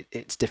something.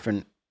 It's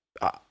different.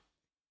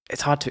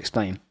 It's hard to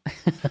explain.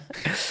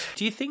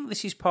 Do you think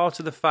this is part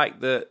of the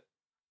fact that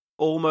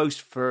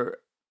almost for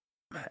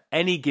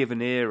any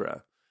given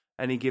era,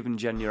 any given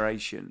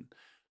generation,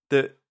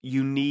 that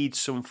you need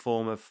some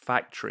form of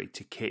factory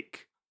to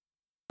kick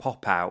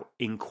pop out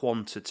in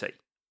quantity?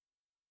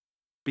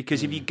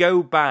 Because if you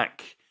go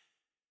back,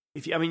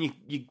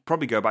 you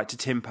probably go back to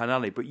Tim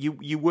Panelli, but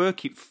you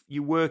work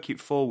it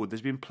forward.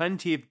 There's been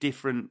plenty of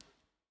different,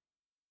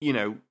 you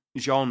know,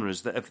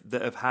 genres that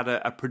have had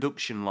a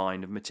production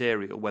line of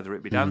material, whether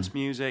it be dance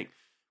music,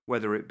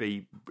 whether it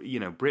be, you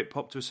know,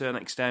 Britpop to a certain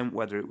extent,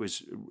 whether it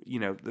was, you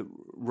know, the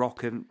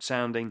rock and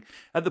sounding,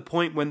 at the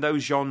point when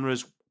those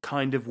genres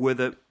kind of were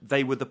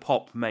the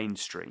pop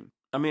mainstream.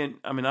 I mean,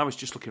 I was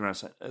just looking around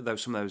some of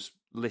those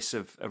lists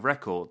of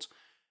records,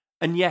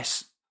 and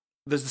yes,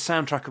 there's the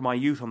soundtrack of my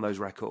youth on those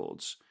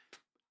records,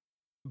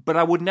 but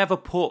I would never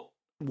put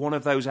one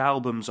of those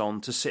albums on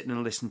to sit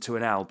and listen to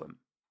an album.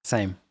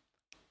 Same.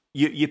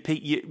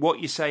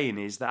 What you're saying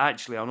is that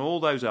actually on all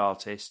those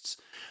artists,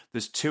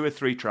 there's 2 or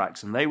 3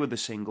 tracks, and they were the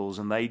singles,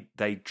 and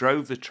they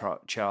drove the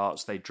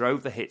charts, they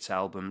drove the hits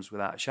albums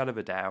without a shadow of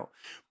a doubt.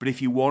 But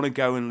if you want to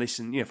go and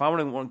listen, you know, if I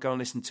want to go and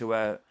listen to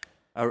a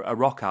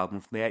rock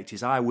album from the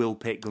 80s, I will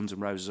pick Guns N'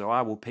 Roses, or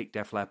I will pick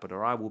Def Leppard,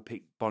 or I will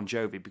pick Bon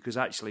Jovi, because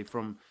actually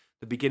from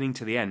the beginning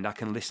to the end, I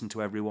can listen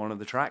to every one of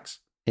the tracks.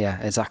 Yeah,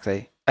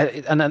 exactly.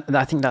 And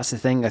I think that's the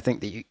thing. I think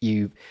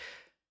that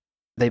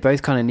they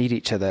both kind of need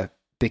each other,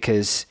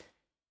 because,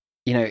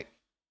 you know,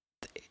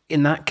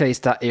 in that case,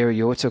 that era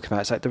you're talking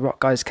about, it's like the rock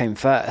guys came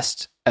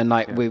first, and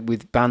like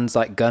with bands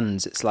like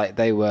Guns, it's like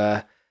they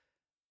were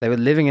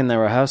living in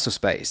their rehearsal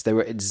space. They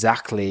were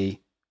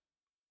exactly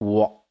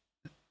what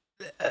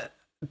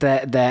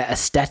their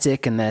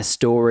aesthetic and their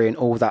story and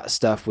all that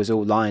stuff was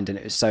all lined, and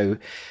it was so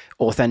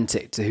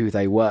authentic to who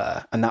they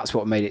were, and that's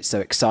what made it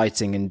so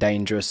exciting and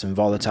dangerous and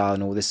volatile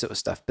and all this sort of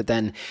stuff. But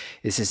then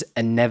it's this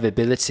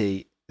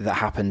inevitability that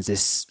happens,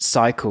 this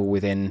cycle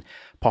within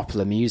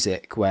popular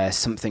music where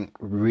something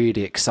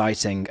really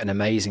exciting and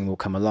amazing will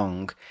come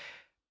along,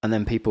 and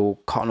then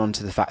people cotton on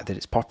to the fact that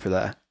it's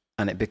popular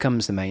and it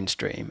becomes the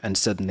mainstream, and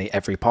suddenly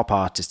every pop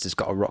artist has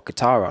got a rock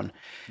guitar on.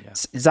 Yeah.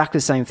 It's exactly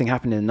the same thing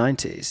happened in the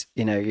 90s.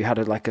 You know, you had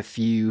a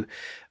few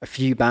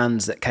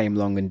bands that came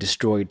along and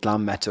destroyed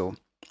glam metal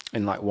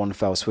in like one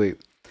fell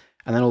swoop.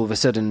 and then all of a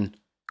sudden,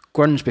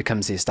 grunge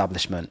becomes the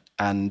establishment,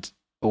 and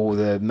all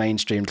the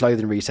mainstream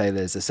clothing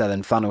retailers are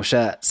selling flannel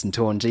shirts and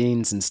torn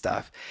jeans and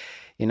stuff.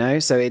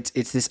 So it's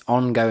this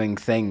ongoing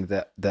thing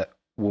that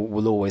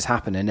will always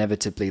happen.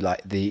 Inevitably,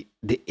 like the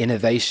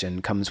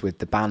innovation comes with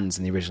the bands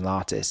and the original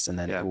artists, and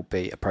then it will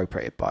be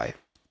appropriated by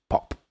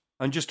pop.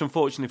 And just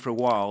unfortunately for a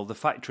while, the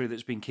factory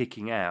that's been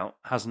kicking out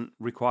hasn't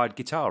required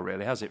guitar,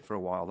 really, has it, for a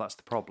while? That's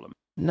the problem.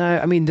 No,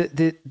 I mean,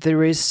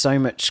 there is so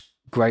much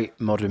great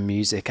modern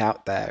music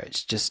out there.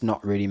 It's just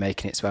not really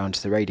making its way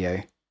onto the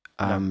radio.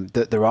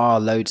 There are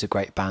loads of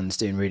great bands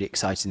doing really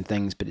exciting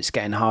things, but it's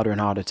getting harder and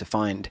harder to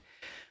find.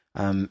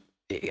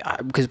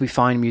 Because we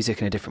find music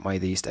in a different way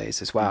these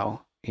days as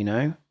well,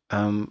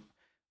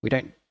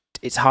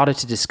 it's harder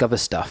to discover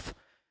stuff,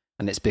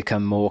 and it's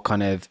become more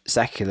kind of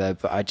secular,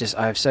 but I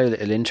have so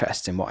little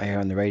interest in what I hear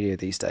on the radio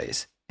these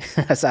days.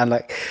 I sound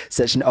like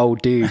such an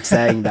old dude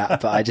saying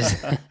that, but I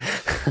just...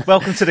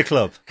 Welcome to the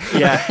club.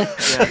 Yeah.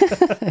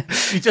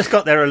 You just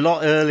got there a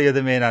lot earlier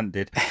than me and Ant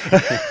did.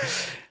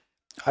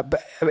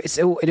 But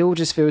it all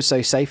just feels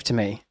so safe to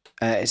me.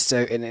 It's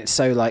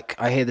so like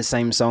I hear the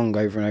same song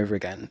over and over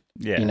again.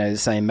 Yeah. The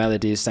same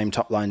melodies, same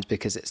top lines,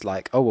 because it's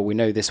like, oh well, we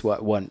know this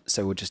worked once,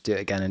 so we'll just do it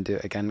again and do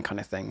it again, kind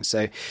of thing.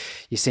 So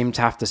you seem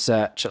to have to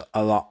search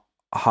a lot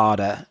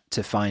harder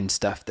to find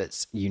stuff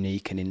that's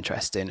unique and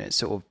interesting. It's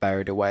sort of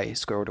buried away,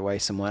 squirreled away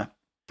somewhere.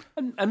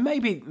 And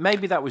maybe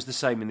that was the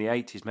same in the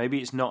 80s. Maybe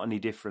it's not any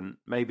different.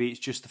 Maybe it's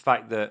just the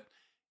fact that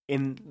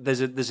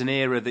there's an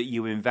era that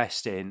you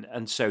invest in,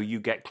 and so you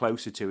get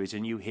closer to it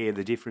and you hear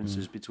the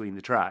differences between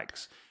the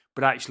tracks.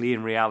 But actually,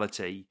 in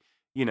reality,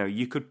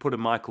 you could put a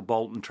Michael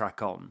Bolton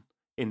track on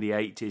in the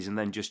 80s and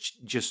then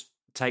just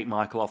take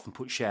Michael off and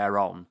put Cher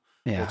on,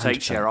 or take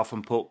 100%. Cher off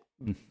and put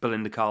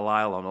Belinda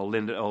Carlisle on,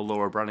 or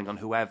Laura Branigan on,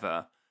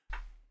 whoever.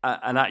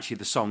 And actually,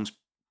 the song's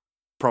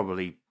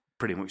probably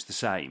pretty much the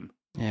same.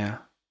 Yeah,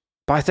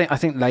 but I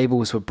think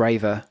labels were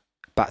braver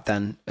back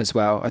then as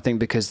well. I think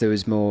because there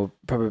was more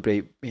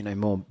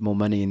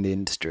money in the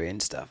industry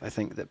and stuff. I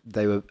think that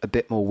they were a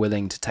bit more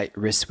willing to take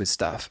risks with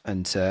stuff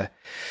and to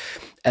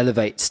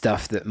elevate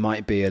stuff that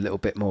might be a little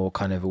bit more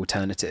kind of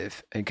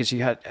alternative. Because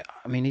you had,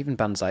 even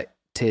bands like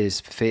Tears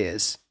for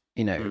Fears,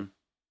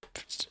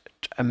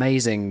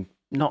 amazing.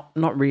 Not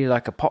really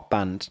like a pop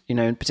band,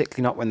 and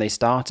particularly not when they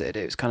started.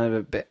 It was kind of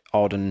a bit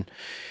odd and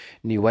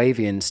new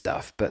wavy and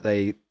stuff, but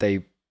they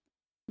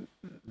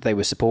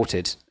were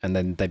supported, and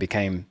then they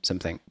became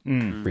something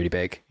really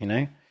big,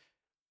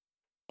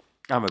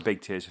 I'm a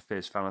big Tears for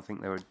Fears fan. I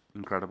think they were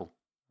incredible.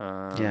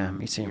 Yeah,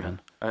 me too,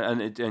 man.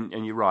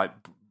 And you're right,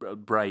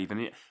 brave,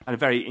 and a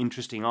very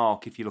interesting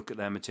arc. If you look at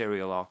their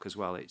material arc as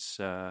well, it's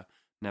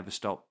never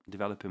stopped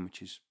developing,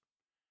 which is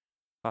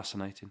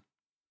fascinating.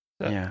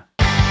 Yeah.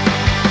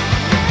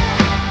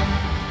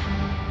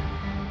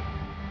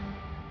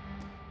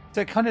 So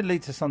it kind of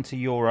leads us on to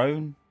your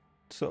own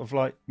sort of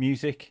like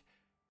music,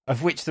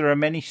 of which there are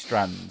many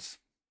strands.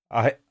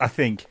 I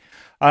think.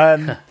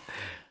 What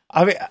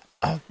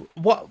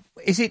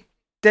is it?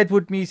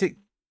 Deadwood Music.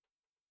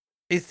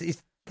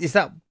 Is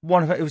that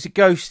one of it? Was it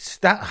Ghosts?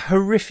 That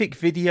horrific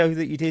video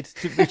that you did,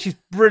 which is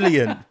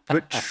brilliant,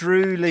 but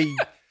truly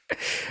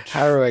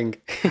harrowing.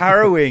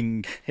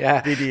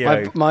 Yeah,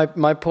 video.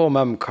 My poor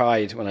mum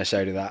cried when I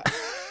showed her that.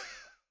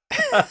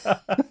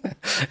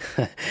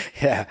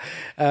 Yeah.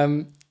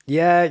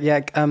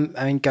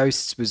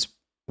 Ghosts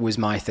was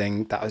my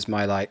thing. That was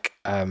my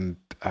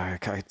I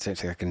don't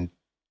think I can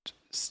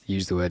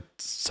use the word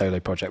solo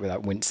project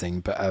without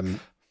wincing, but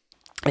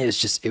it was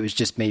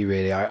just me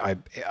really. I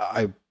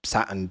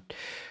sat and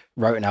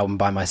wrote an album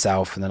by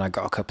myself, and then I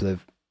got a couple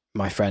of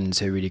my friends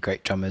who are really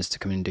great drummers to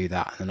come in and do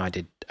that, and then I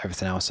did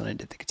everything else, and I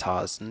did the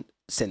guitars and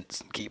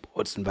synths and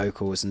keyboards and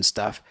vocals and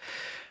stuff.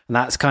 And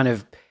that's kind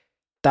of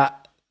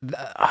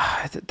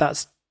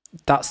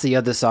that's the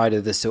other side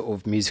of the sort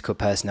of musical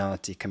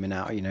personality coming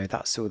out.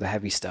 That's all the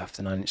heavy stuff,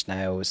 the Nine Inch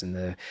Nails and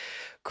the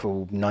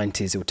cool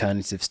 90s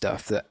alternative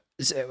stuff that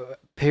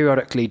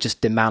periodically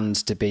just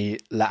demands to be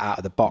let out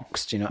of the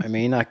box. Do you know what I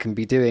mean? I can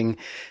be doing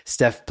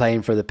stuff,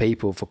 playing for other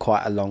people for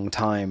quite a long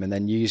time, and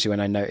then usually when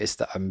I notice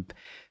that I'm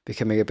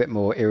becoming a bit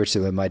more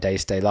irritable in my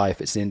day-to-day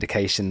life, it's an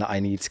indication that I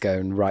need to go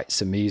and write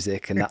some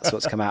music, and that's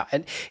what's come out.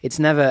 And it's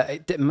never,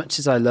 much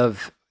as I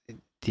love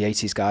the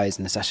 80s guys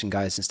and the session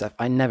guys and stuff,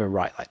 I never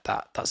write like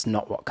that. That's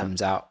not what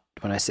comes out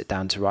when I sit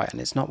down to write,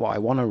 and it's not what I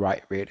want to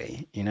write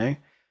really,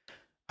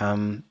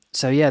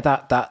 so yeah,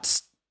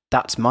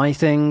 that's my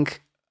thing.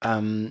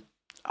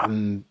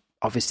 I'm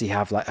obviously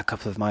have like a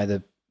couple of my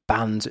other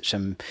bands which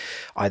I'm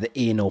either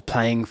in or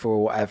playing for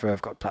or whatever.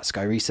 I've got Black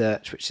Sky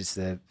Research, which is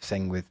the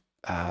thing with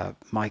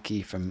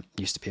Mikey from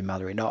used to be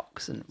Mallory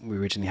Knox, and we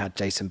originally had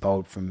Jason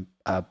Bold from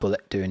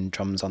Bullet doing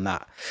drums on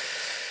that,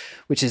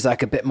 which is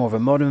like a bit more of a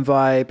modern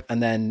vibe,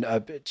 and then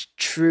a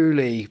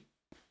truly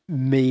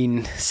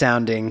mean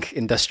sounding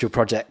industrial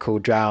project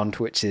called Drowned,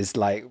 which is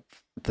like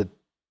the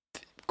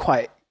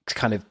quite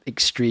kind of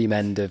extreme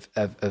end of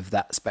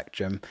that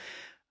spectrum.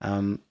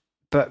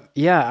 But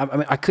yeah, I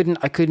mean, I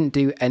couldn't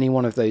do any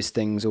one of those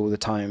things all the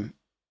time.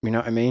 You know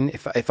what I mean?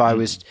 If I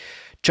was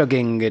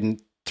chugging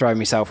and throwing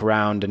myself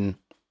around and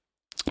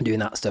doing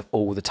that stuff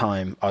all the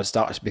time, I'd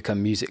start to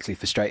become musically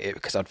frustrated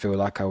because I'd feel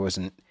like I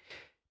wasn't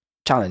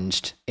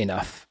challenged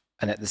enough.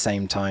 And at the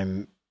same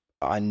time,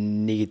 I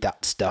need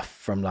that stuff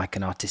from like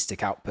an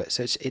artistic output.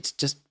 So it's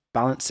just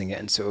balancing it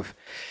and sort of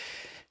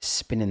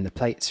spinning the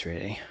plates,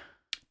 really.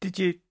 Did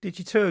you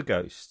tour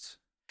Ghosts?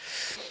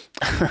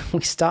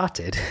 We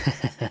started,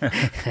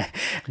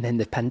 and then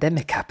the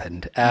pandemic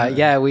happened.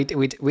 Yeah,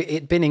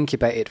 it'd been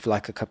incubated for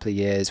like a couple of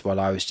years while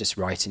I was just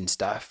writing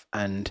stuff,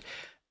 and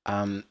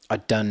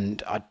I'd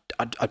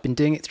been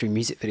doing it through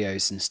music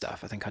videos and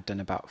stuff. I think I'd done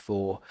about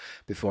 4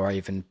 before I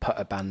even put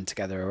a band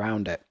together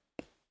around it.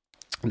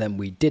 And then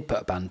we did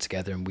put a band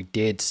together, and we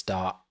did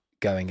start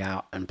going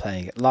out and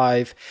playing it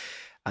live.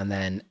 And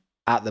then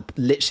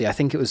literally, I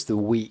think it was the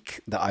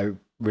week that I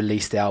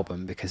released the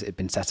album, because it had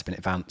been set up in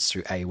advance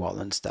through AWOL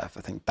and stuff.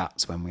 I think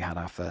that's when we had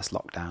our first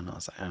lockdown. I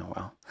was like, oh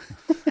well,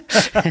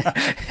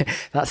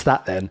 that's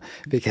that then,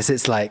 because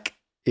it's like,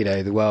 you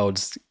know, the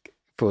world's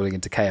falling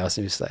into chaos,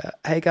 and it's like,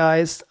 hey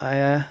guys,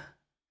 I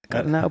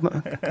got an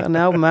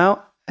album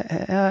out.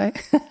 Hi.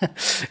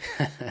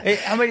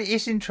 I mean,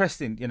 it's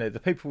interesting, you know,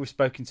 the people we've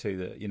spoken to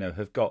that, you know,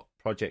 have got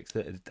projects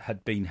that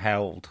had been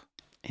held.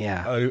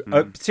 Yeah.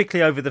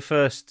 Particularly over the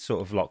first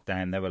sort of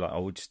lockdown, they were like,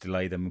 oh, we'll just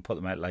delay them and put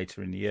them out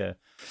later in the year.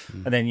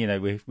 And then, you know,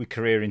 we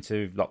career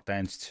into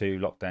lockdowns 2,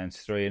 lockdowns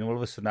 3, and all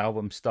of a sudden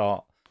albums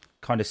start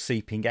kind of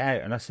seeping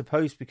out. And I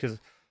suppose because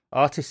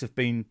artists have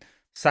been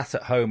sat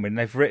at home and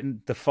they've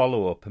written the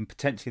follow-up and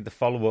potentially the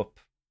follow-up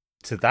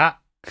to that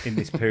in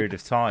this period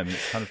of time. And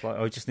it's kind of like,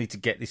 oh, I just need to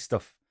get this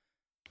stuff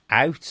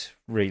out,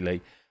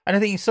 really. And I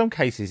think in some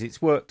cases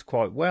it's worked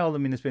quite well. I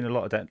mean, there's been a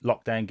lot of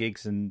lockdown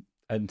gigs and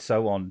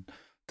so on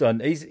done.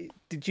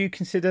 Did you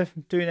consider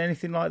doing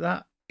anything like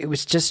that? It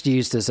was just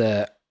used as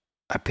a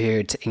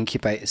period to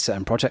incubate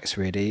certain projects,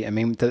 really. I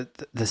mean,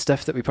 the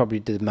stuff that we probably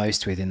did the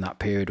most with in that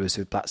period was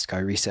with Black Sky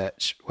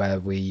Research, where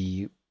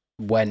we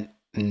went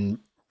and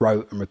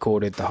wrote and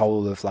recorded the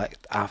whole of like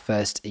our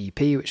first EP,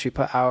 which we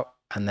put out,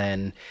 and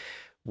then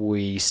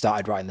we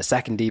started writing the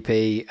second EP,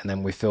 and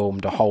then we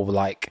filmed a whole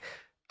like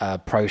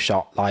pro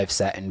shot live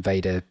set in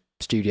Vader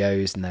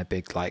Studios in their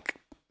big like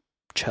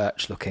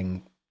church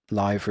looking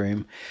live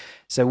room.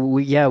 So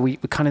we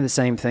kind of the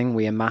same thing.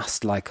 We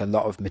amassed like a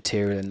lot of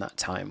material in that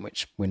time,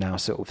 which we're now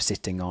sort of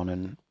sitting on,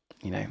 and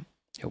you know,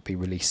 it'll be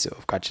released sort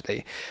of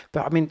gradually.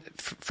 But I mean,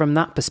 from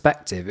that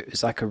perspective, it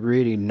was like a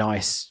really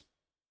nice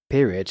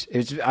period. It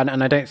was,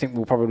 and I don't think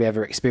we'll probably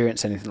ever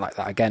experience anything like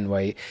that again,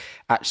 where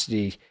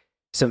actually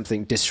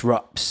something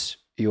disrupts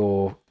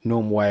your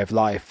normal way of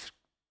life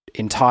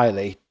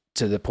entirely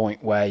to the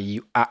point where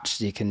you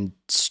actually can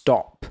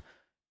stop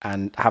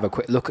and have a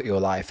quick look at your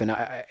life. And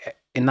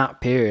in that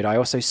period, I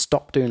also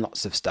stopped doing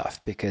lots of stuff,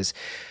 because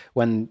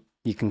when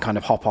you can kind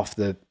of hop off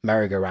the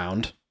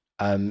merry-go-round,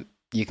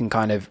 you can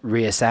kind of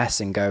reassess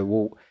and go,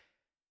 well,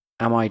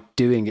 am I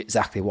doing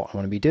exactly what I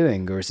want to be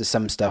doing? Or is there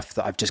some stuff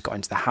that I've just got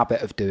into the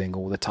habit of doing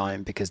all the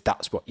time because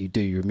that's what you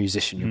do? You're a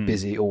musician, you're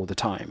busy all the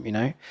time, you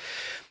know?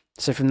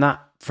 So from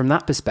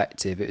that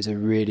perspective, it was a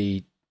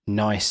really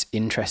nice,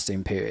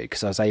 interesting period,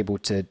 because I was able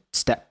to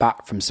step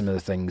back from some of the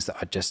things that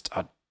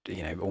I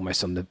you know,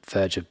 almost on the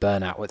verge of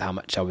burnout with how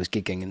much I was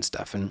gigging and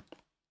stuff, and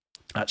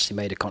actually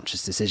made a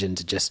conscious decision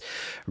to just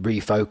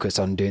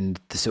refocus on doing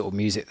the sort of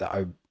music that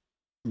I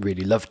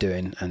really love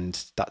doing.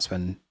 And that's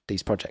when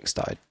these projects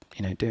started,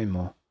 you know, doing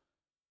more.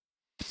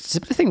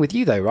 Similar thing with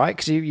you though, right?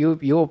 Because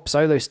your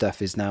solo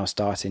stuff is now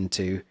starting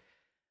to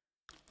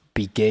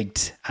be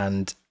gigged,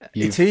 and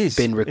you've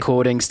been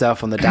recording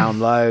stuff on the down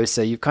low.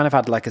 So you've kind of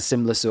had like a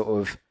similar sort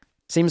of,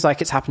 seems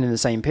like it's happened in the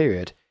same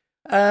period.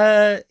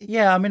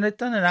 Yeah, I mean, I'd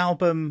done an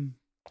album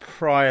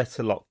prior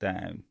to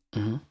lockdown.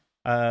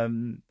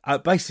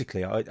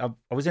 Basically, I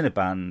was in a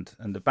band,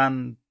 and the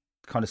band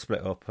kind of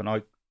split up, and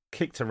I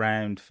kicked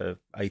around for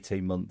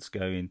 18 months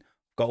going,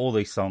 got all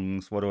these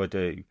songs, what do I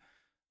do?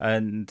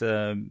 And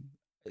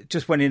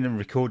just went in and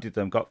recorded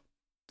them, got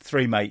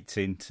 3 mates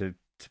in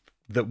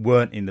that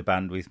weren't in the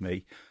band with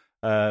me,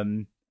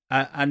 and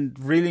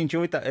really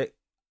enjoyed that.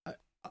 I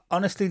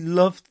honestly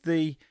loved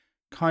the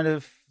kind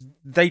of,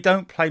 they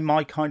don't play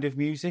my kind of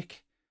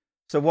music,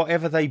 so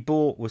whatever they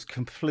bought was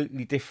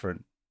completely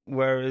different.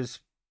 Whereas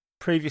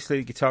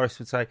previously the guitarist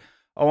would say,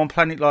 oh, I'm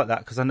playing it like that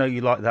because I know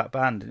you like that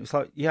band, and it was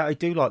like, yeah, I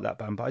do like that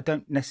band, but I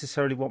don't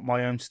necessarily want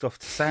my own stuff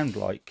to sound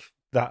like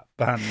that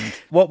band.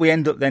 What we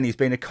end up then is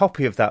being a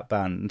copy of that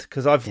band,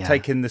 because I've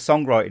taken the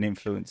songwriting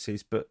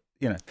influences, but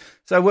you know,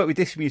 so I worked with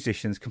different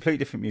musicians, completely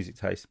different music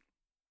tastes.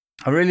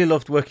 I really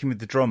loved working with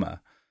the drummer,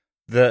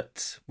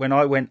 that when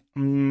I went,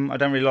 I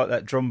don't really like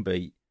that drum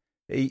beat,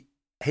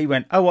 he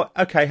went, oh,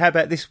 okay, how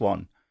about this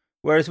one?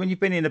 Whereas when you've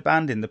been in a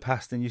band in the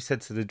past and you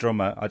said to the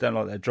drummer, I don't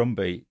like that drum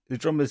beat, the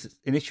drummer's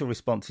initial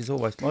response is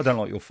always, I don't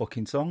like your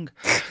fucking song,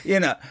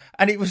 you know.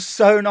 And it was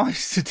so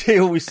nice to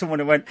deal with someone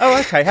who went, oh,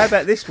 okay, how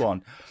about this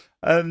one?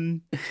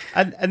 And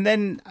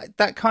then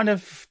that kind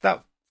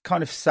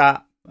of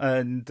sat,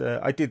 and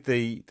I did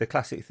the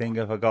classic thing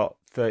of, I got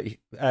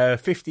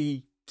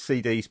 50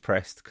 CDs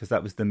pressed because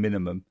that was the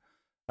minimum.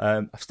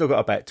 I've still got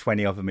about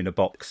 20 of them in a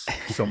box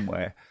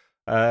somewhere.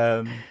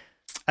 And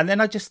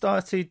then I just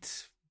started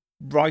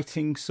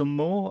writing some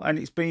more, and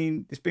it's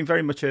been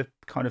very much a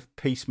kind of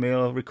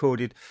piecemeal. I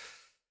recorded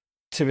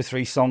 2 or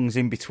 3 songs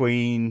in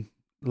between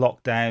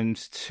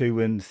lockdowns, 2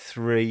 and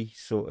 3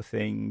 sort of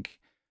thing.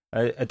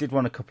 I did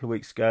one a couple of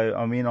weeks ago.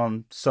 I'm in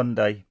on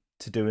Sunday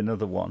to do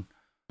another one.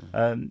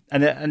 And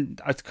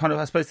I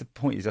suppose the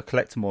point is I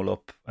collect them all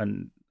up,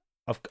 and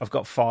I've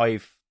got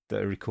 5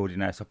 that are recorded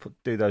now, so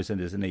do those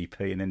as an EP,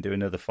 and then do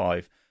another 5,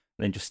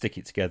 and then just stick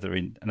it together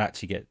and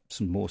actually get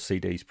some more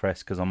CDs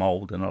pressed because I'm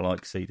old and I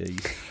like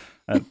CDs,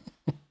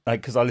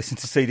 because I listen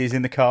to CDs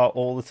in the car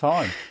all the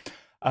time,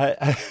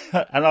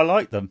 and I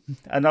like them,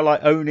 and I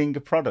like owning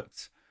a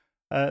product.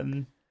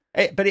 But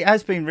it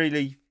has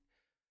been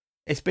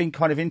it's been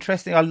kind of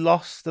interesting. I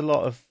lost a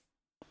lot of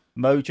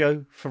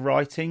mojo for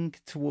writing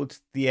towards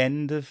the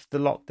end of the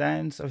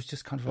lockdowns. I was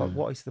just kind of like,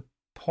 what is the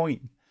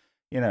point?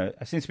 I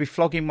seem to be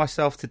flogging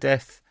myself to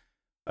death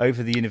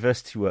over the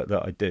university work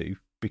that I do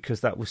because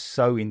that was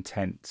so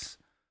intense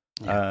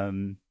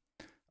over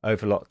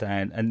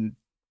lockdown, and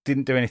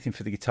didn't do anything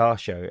for the guitar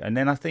show. And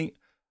then I think,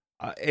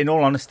 in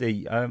all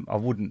honesty, I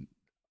wouldn't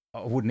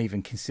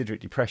even consider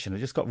it depression. I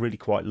just got really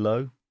quite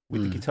low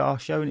with the guitar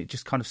show, and it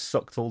just kind of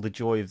sucked all the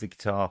joy of the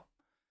guitar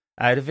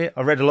out of it.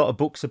 I read a lot of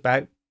books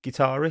about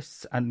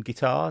guitarists and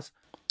guitars,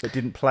 but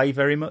didn't play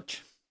very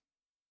much.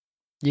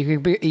 You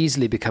can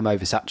easily become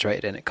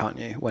oversaturated in it, can't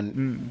you?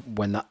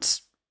 When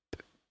that's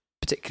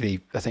particularly,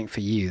 I think for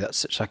you, that's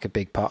such like a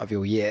big part of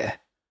your year.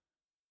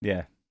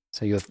 Yeah.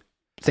 So you're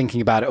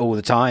thinking about it all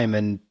the time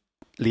and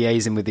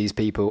liaising with these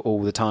people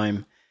all the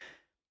time,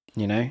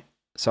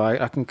 So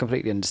I can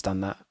completely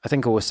understand that. I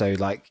think also,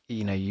 like,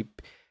 you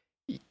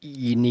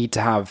need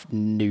to have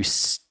new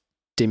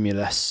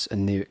stimulus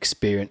and new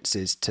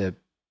experiences to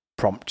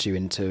prompt you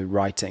into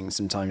writing.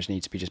 Sometimes you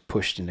need to be just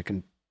pushed in a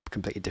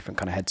completely different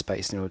kind of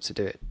headspace in order to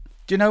do it.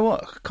 Do you know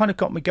what kind of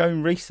got me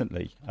going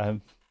recently?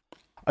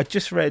 I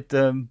just read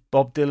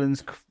Bob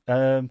Dylan's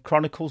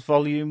Chronicles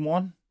Volume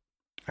 1.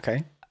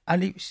 Okay.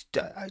 And it's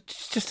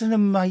just an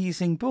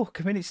amazing book.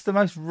 I mean, it's the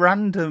most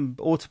random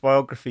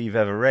autobiography you've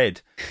ever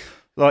read.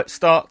 Like,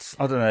 starts,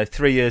 I don't know,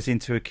 3 years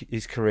into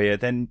his career,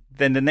 then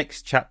the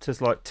next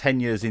chapter's like 10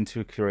 years into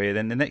a career,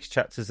 then the next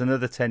chapter's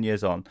another 10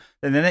 years on,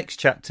 then the next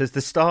chapter's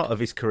the start of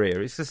his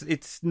career.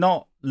 It's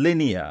not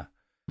linear.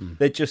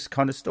 They're just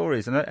kind of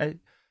stories. And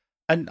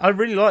I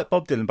really like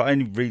Bob Dylan, but I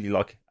only really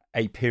like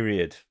a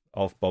period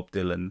of Bob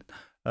Dylan.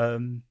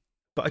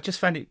 But I just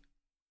found it,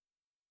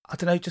 I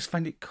don't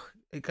know,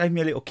 it gave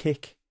me a little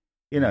kick.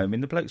 I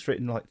mean, the bloke's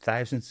written like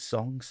thousands of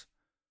songs.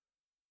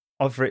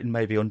 I've written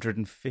maybe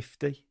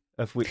 150,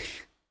 of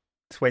which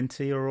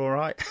 20 are all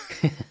right.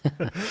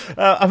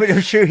 I mean, I'm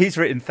sure he's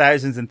written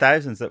thousands and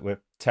thousands that were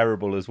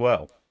terrible as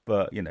well.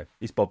 But,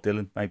 he's Bob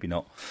Dylan, maybe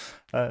not.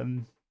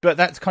 But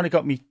that's kind of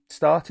got me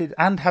started.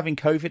 And having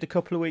COVID a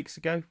couple of weeks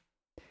ago,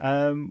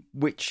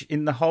 which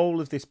in the whole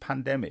of this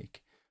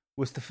pandemic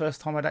was the first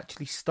time I'd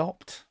actually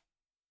stopped.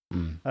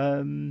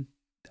 Because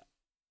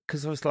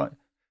I was like,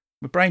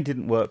 my brain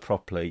didn't work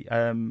properly.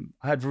 I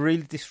had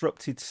really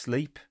disrupted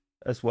sleep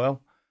as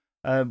well,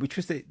 which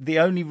was the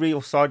only real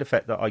side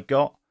effect that I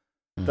got,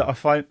 that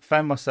I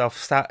found myself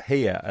sat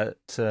here at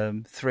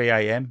 3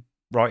 a.m.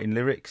 writing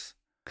lyrics.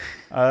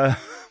 I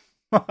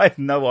have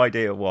no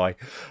idea why.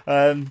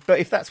 But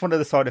if that's one of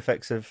the side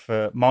effects of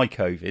my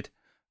COVID,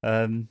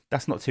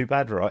 that's not too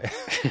bad, right?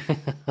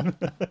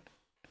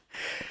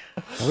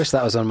 I wish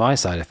that was on my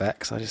side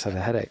effects. I just had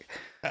a headache.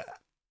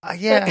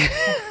 Yeah.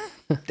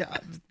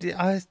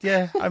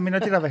 I mean, I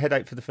did have a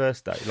headache for the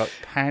first day, like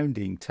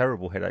pounding,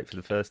 terrible headache for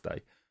the first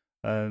day.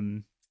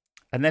 And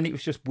then it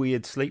was just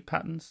weird sleep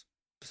patterns.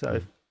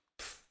 So,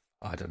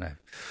 I don't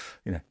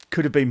know.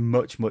 Could have been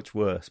much, much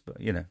worse. But,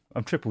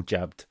 I'm triple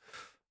jabbed.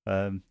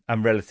 I'm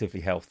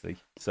relatively healthy.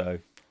 So,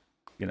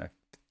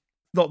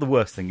 not the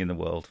worst thing in the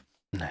world.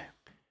 No.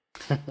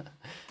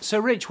 So,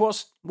 Rich,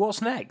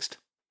 what's next?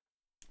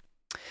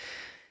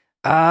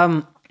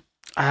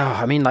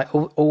 I mean, like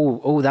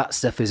all that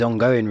stuff is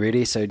ongoing,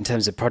 really. So in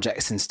terms of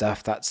projects and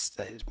stuff,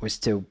 we're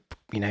still,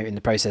 in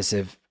the process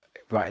of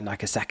writing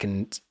like a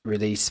second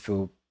release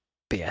for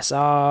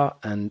BSR,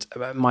 and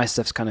my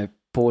stuff's kind of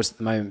paused at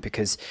the moment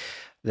because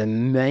the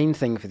main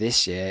thing for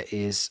this year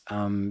is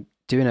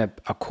doing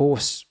a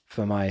course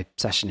for my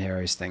Session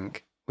Heroes thing,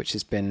 which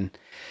has been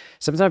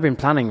something I've been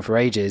planning for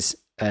ages,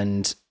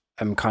 and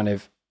I'm kind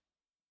of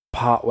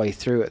part way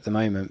through at the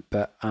moment,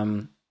 but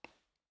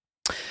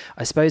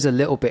I suppose a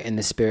little bit in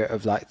the spirit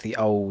of like the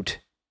old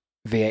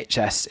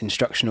VHS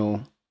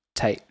instructional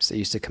tapes that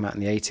used to come out in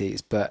the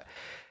 80s, but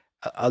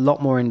a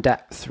lot more in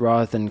depth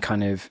rather than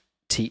kind of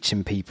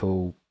teaching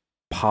people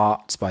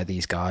parts by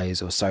these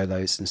guys or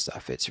solos and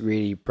stuff. It's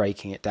really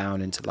breaking it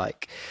down into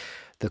like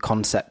the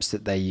concepts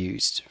that they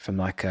used from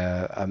like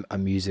a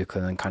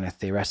musical and kind of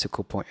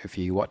theoretical point of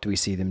view. What do we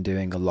see them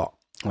doing a lot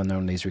when they're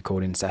on these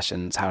recording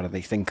sessions? How do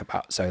they think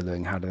about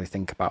soloing? How do they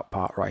think about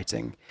part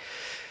writing?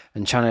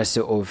 and trying to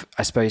sort of,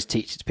 I suppose,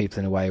 teach it to people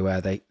in a way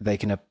where they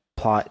can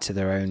apply it to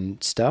their own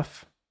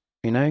stuff,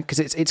 because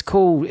it's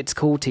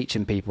cool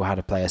teaching people how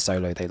to play a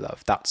solo they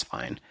love. That's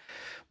fine,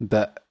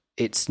 but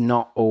it's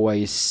not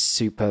always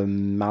super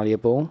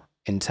malleable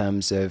in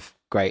terms of,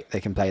 great,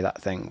 they can play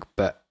that thing,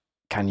 but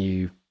can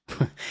you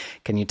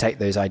take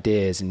those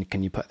ideas and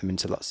can you put them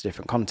into lots of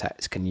different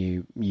contexts? Can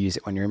you use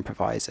it when you're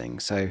improvising?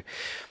 So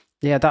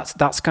yeah,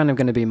 that's kind of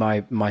going to be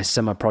my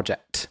summer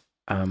project.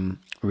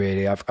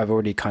 Really, I've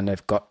already kind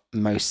of got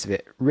most of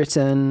it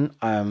written.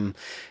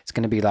 It's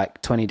going to be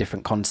like 20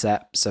 different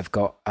concepts. I've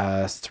got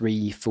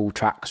 3 full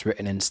tracks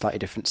written in slightly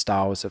different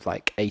styles of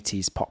like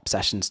 80s pop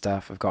session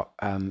stuff. I've got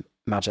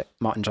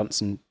Martin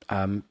Johnson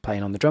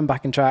playing on the drum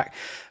backing track.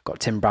 I've got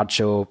Tim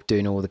Bradshaw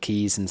doing all the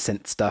keys and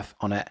synth stuff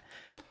on it.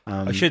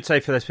 I should say,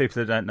 for those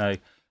people that don't know,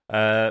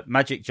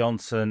 Magic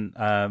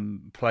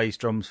Johnson plays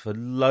drums for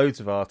loads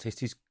of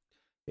artists.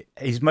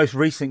 His most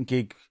recent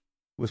gig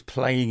was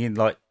playing in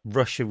like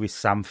Russia with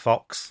Sam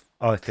Fox,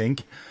 I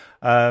think,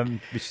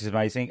 which is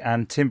amazing.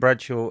 And Tim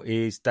Bradshaw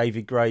is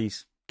David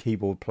Gray's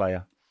keyboard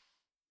player.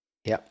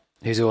 Yep,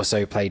 who's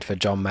also played for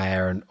John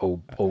Mayer and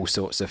all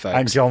sorts of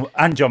folks.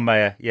 And John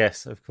Mayer,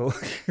 yes, of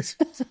course.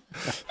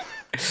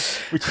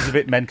 Which is a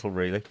bit mental,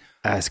 really.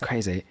 It's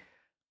crazy.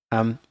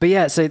 But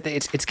yeah, so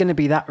it's going to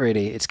be that,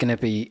 really. It's going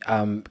to be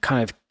kind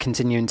of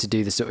continuing to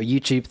do the sort of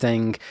YouTube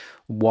thing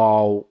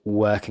while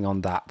working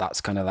on that.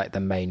 That's kind of like the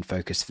main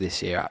focus for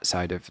this year,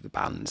 outside of the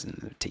bands and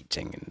the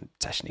teaching and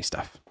sessiony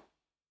stuff.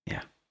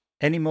 Yeah.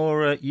 Any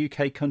more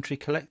UK country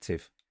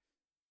collective?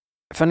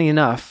 Funny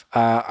enough,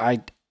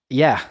 Tim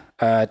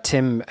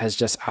has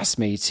just asked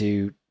me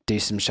to do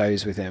some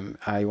shows with him.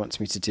 He wants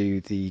me to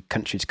do the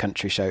country to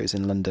country shows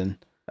in London.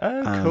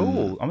 Oh,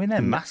 cool. I mean,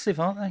 they're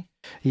massive, aren't they?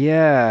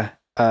 Yeah.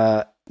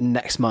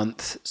 Next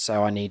month,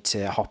 so I need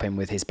to hop in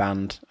with his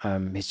band.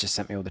 He's just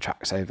sent me all the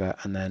tracks over,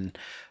 and then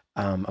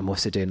I'm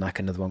also doing like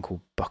another one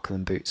called Buckle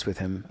and Boots with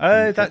him.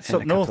 Oh, that's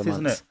up north,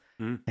 isn't it?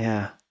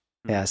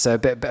 Yeah. So a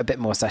bit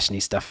more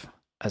sessiony stuff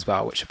as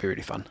well, which would be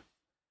really fun.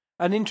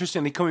 And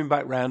interestingly, coming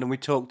back round, and we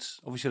talked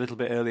obviously a little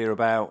bit earlier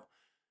about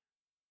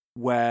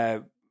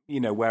where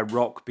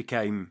rock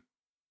became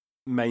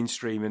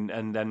mainstream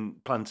and then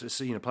planted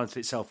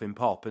itself in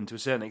pop, and to a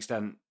certain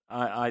extent,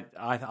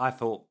 I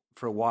thought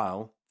for a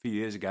while, a few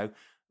years ago,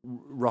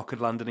 rock had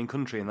landed in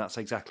country, and that's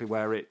exactly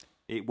where it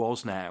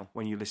was now,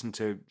 when you listen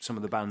to some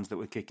of the bands that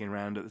were kicking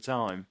around at the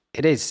time.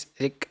 It is.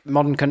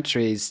 Modern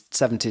country is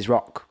 70s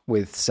rock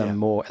with some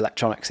more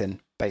electronics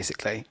in,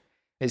 basically.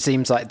 It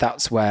seems like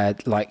that's where,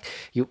 like,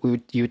 you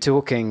were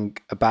talking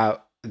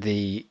about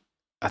I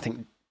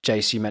think,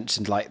 Jace, you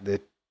mentioned, like,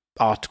 the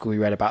article we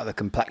read about the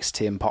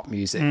complexity in pop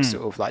music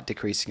sort of, like,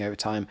 decreasing over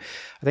time.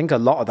 I think a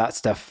lot of that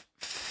stuff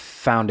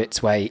found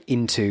its way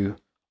into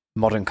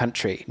modern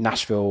country,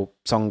 Nashville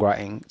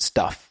songwriting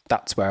stuff.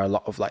 That's where a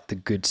lot of like the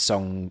good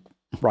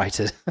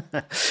songwriters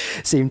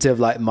seem to have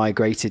like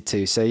migrated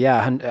to. So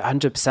yeah,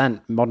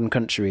 100% modern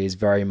country is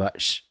very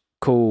much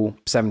cool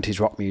 70s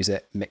rock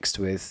music mixed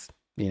with,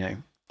 a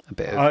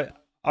bit of...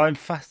 I'm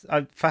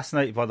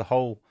fascinated by the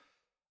whole...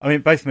 I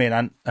mean, both me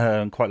and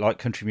Ant quite like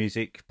country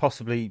music,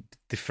 possibly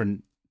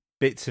different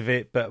bits of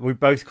it, but we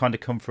both kind of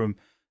come from...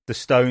 The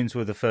Stones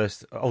were the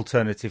first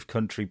alternative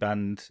country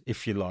band,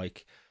 if you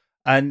like.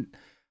 And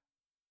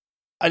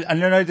I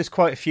know there's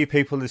quite a few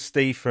people. There's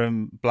Steve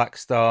from Black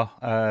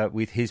Star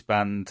with his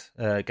band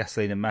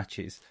Gasoline and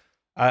Matches,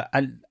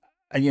 and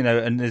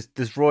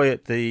there's Roy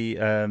at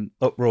the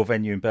Uproar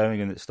venue in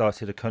Birmingham that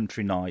started a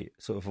country night,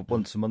 sort of a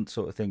once a month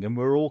sort of thing. And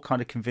we're all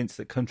kind of convinced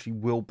that country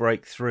will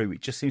break through.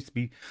 It just seems to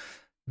be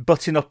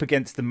butting up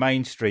against the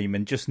mainstream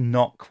and just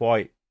not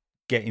quite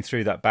getting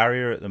through that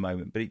barrier at the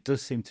moment. But it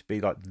does seem to be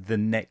like the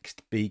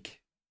next big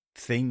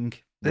thing.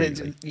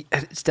 Really.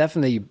 It's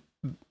definitely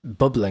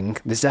bubbling.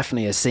 There's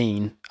definitely a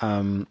scene.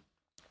 I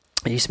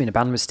used to be in a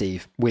band with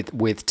Steve,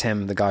 with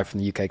Tim, the guy from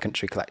the UK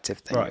Country Collective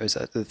thing. Right. It was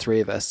the three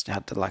of us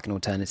had like an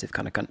alternative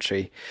kind of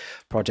country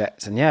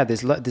project, and yeah,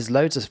 there's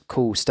loads of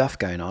cool stuff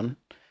going on.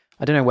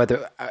 I don't know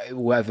whether it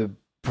will ever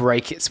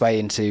break its way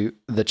into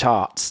the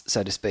charts,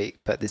 so to speak,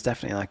 but there's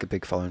definitely like a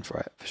big following for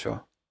it, for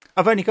sure.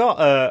 I've only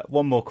got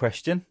one more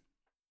question.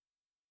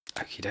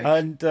 Okie doke.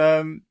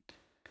 And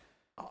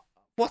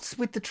what's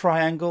with the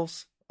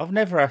triangles? I've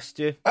never asked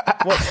you.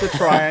 What's the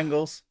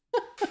triangles?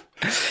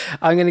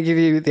 I'm going to give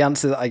you the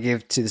answer that I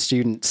give to the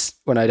students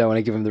when I don't want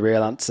to give them the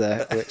real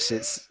answer, which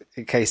is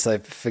in case I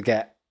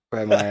forget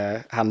where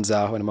my hands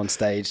are when I'm on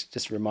stage.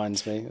 Just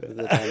reminds me of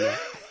the time.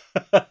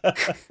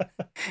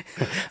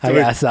 I get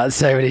asked that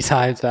so many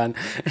times, man.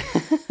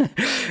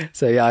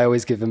 So yeah, I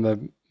always give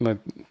them my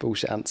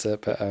bullshit answer,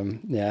 but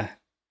yeah.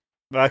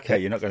 Okay,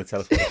 you're not going to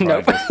tell us what the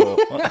triangles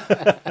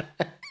for.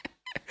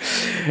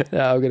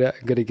 No, I'm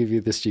gonna give you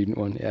the student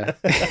one. Yeah.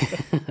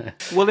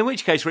 Well, in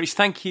which case, Rich,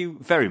 thank you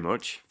very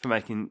much for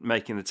making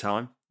the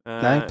time.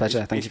 No,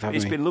 pleasure. Thank you for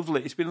having me. It's been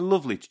lovely. It's been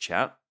lovely to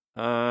chat,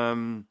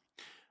 and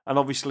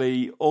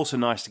obviously also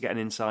nice to get an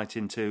insight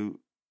into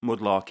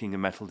mudlarking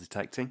and metal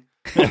detecting.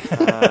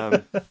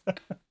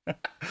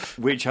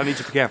 which I need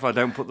to be careful I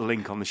don't put the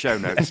link on the show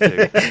notes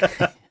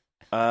to.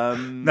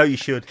 No, you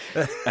should.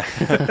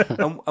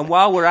 And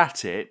while we're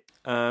at it,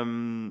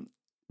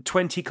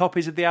 20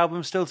 copies of the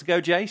album still to go,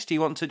 Jace. Do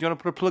you want to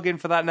put a plug in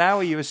for that now, or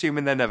are you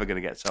assuming they're never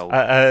going to get sold?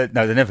 No,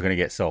 they're never going to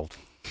get sold.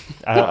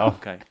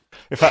 Okay.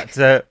 In fact,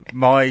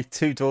 my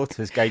 2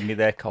 daughters gave me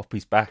their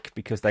copies back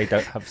because they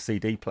don't have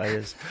CD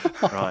players.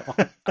 Right.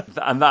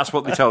 And that's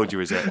what they told you,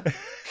 is it?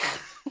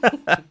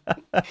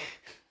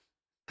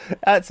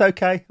 That's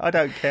okay. I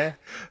don't care.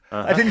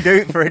 I didn't do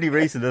it for any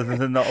reason other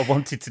than that I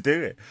wanted to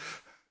do it.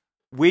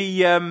 We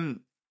have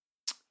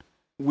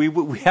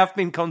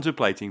been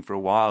contemplating for a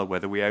while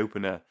whether we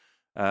open a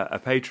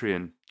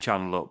Patreon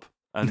channel up,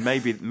 and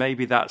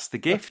maybe that's the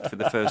gift for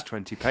the first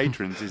 20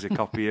 patrons is a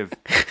copy of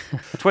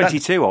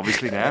 22.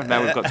 Obviously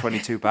now we've got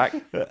 22 back.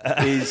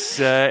 Is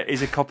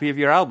a copy of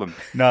your album?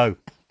 No.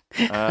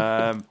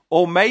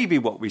 Or maybe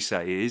what we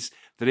say is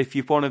that if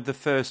you're one of the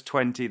first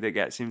 20 that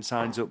gets him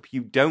signs up,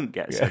 you don't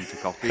get sent a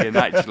copy, and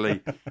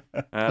actually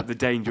the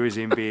danger is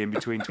in being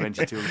between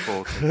 22 and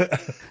 40.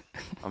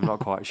 I'm not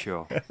quite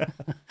sure.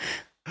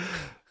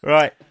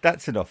 Right,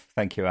 that's enough.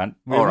 Thank you, Ant.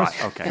 All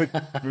right, okay.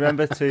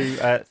 Remember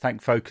to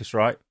thank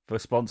Focusrite for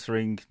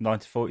sponsoring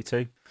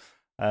 9to42.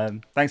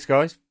 Thanks,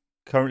 guys.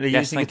 Currently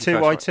using a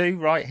 2i2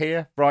 right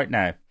here, right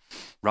now.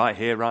 Right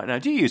here, right now.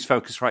 Do you use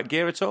Focusrite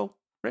gear at all,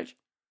 Rich?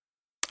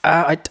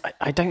 I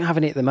don't have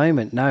any at the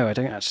moment. No, I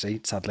don't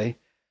actually, sadly.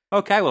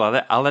 Okay,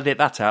 well, I'll edit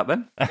that out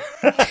then.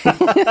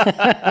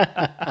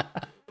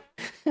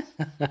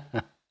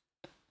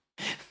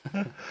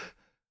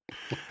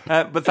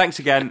 But thanks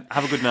again.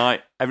 Have a good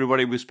night.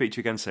 Everybody, we'll speak to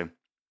you again soon.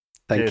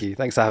 Thank you.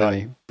 Thanks for having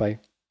me. Bye.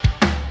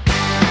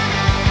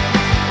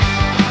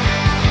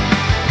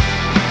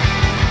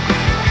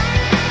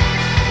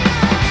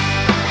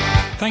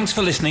 Thanks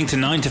for listening to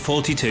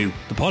 9to42,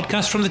 the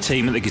podcast from the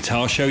team at the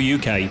Guitar Show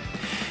UK.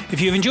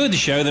 If you've enjoyed the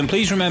show, then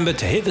please remember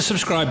to hit the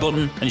subscribe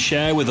button and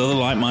share with other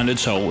like-minded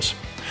souls.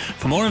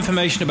 For more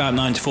information about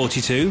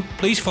 9to42,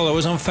 please follow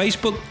us on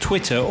Facebook,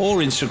 Twitter or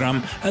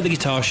Instagram at the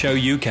Guitar Show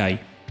UK.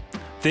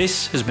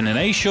 This has been an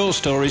A Short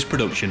Stories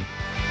production.